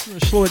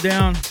Slow it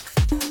down.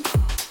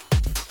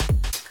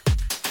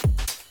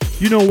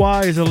 You Know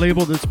Why is a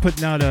label that's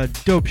putting out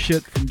dope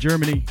shit from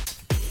Germany.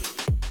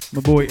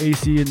 My boy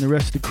AC and the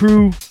rest of the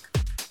crew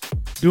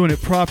doing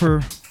it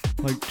proper,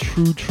 like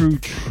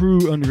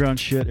true underground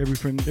shit.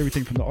 Everything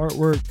from the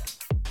artwork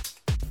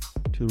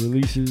to the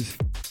releases,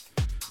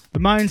 the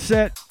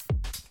mindset.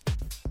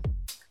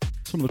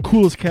 Some of the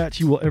coolest cats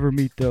you will ever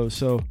meet, though.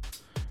 So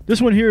this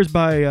one here is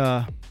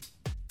by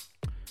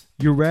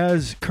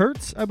Uraz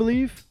Kurtz, I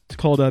believe. It's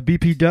called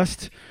BP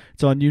Dust.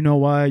 It's on You Know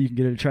Why. You can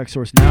get it at Track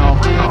Source now.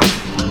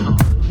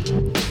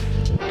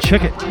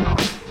 Check it.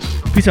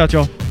 Peace out,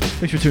 y'all.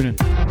 Thanks for tuning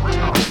in.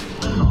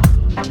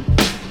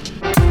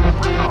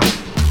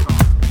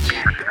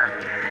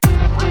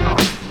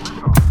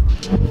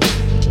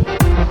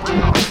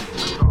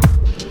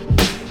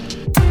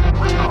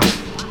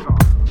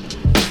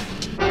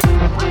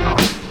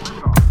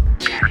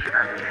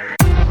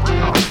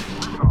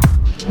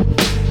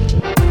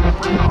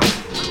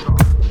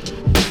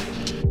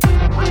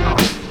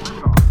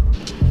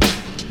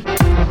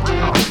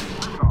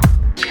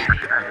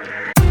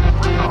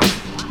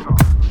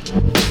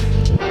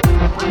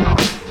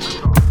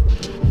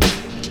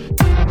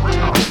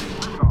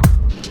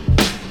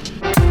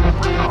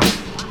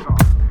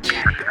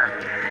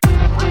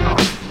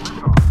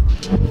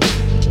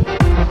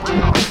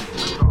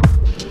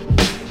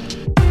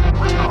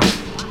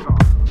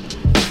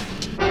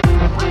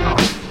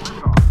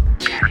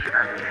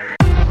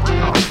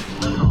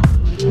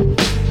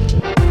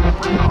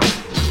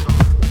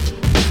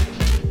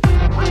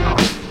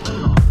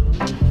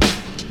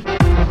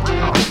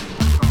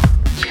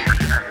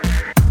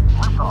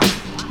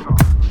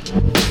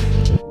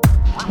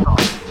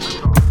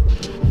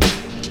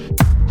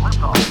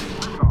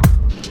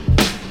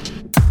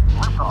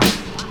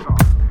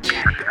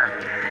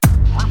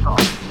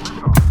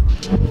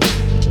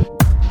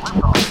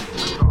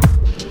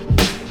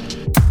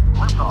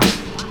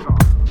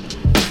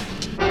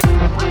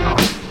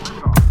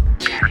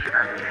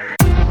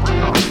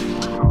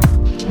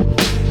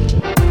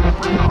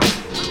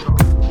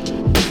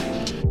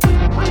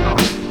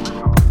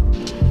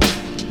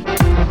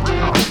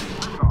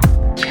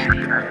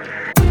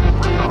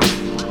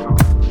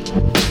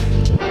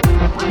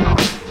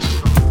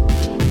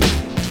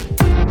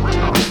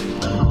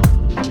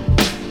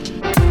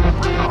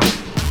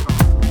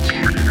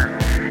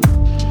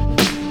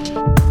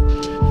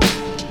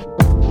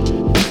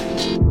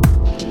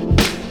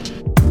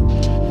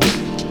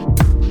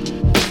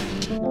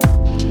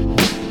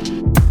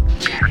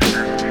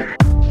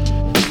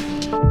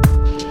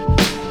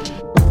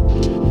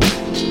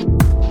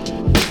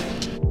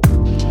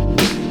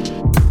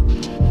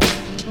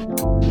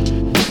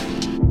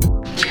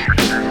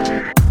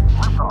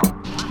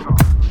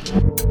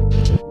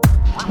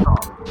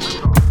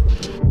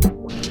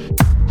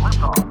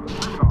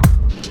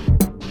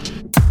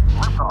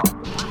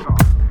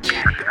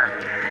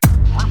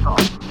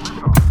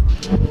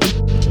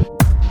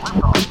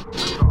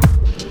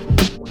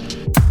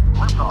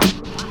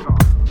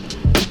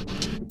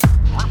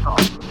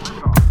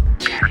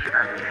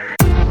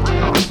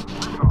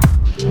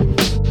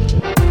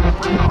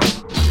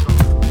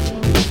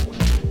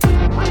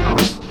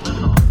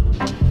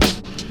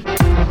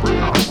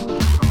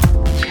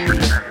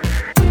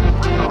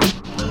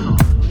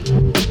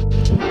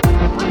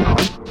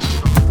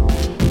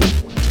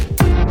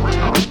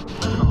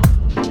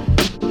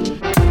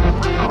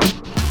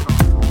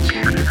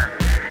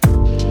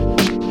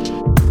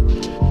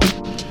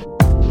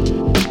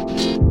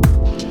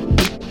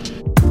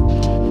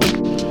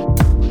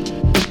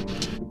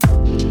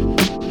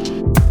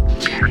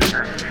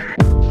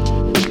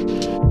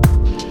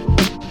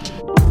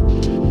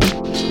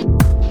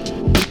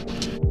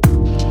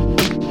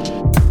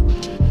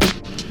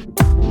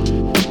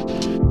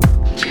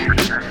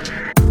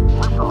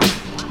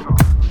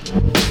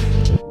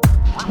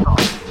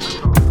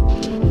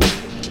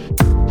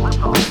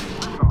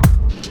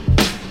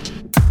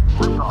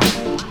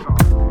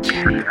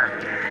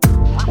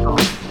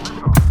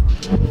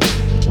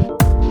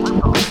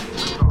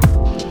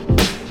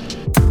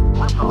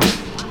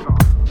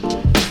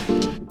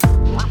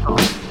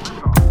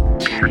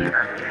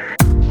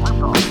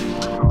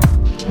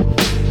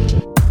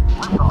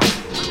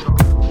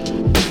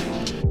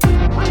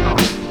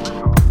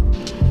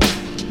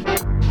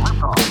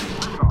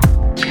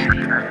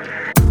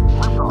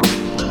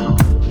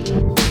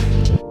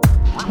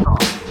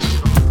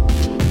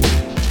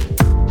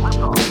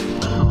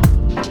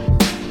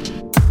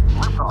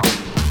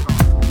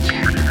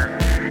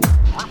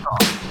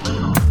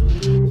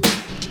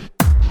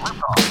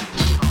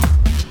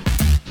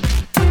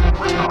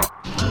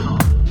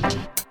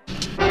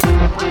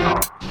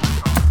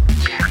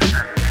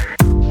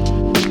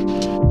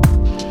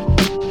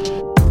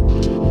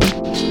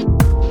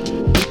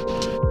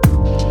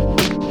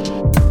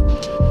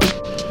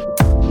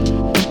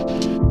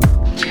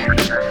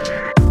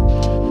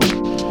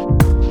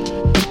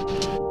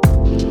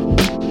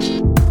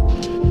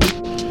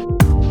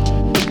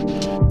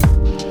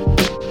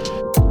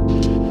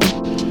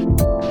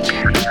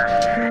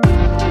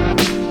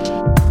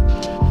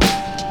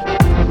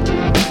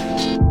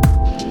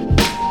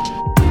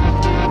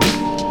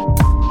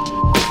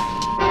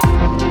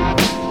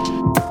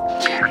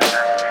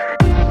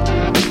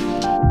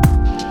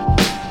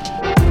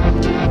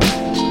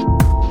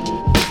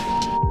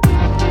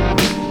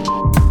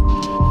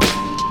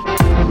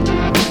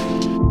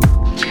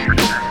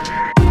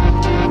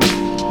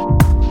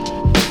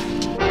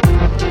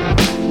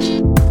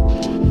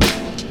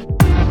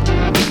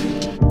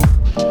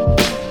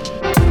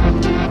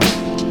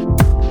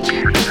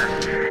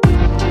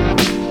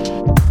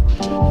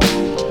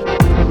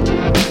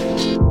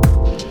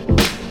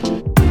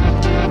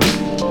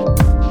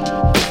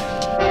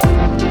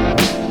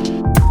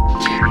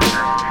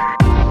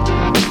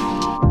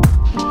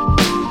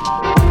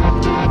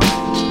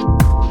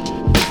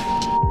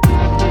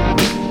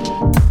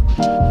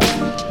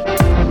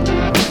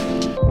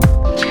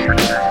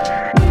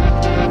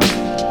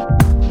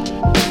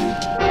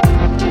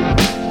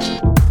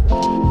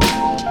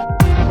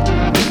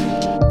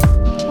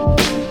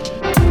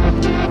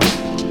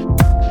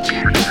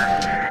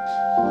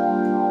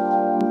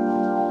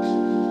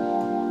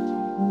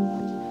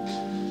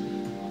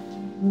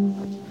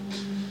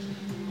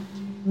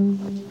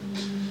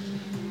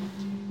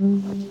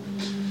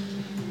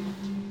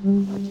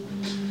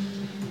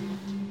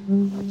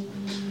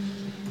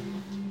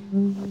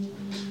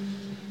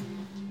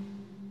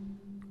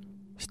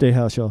 Stay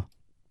house, y'all.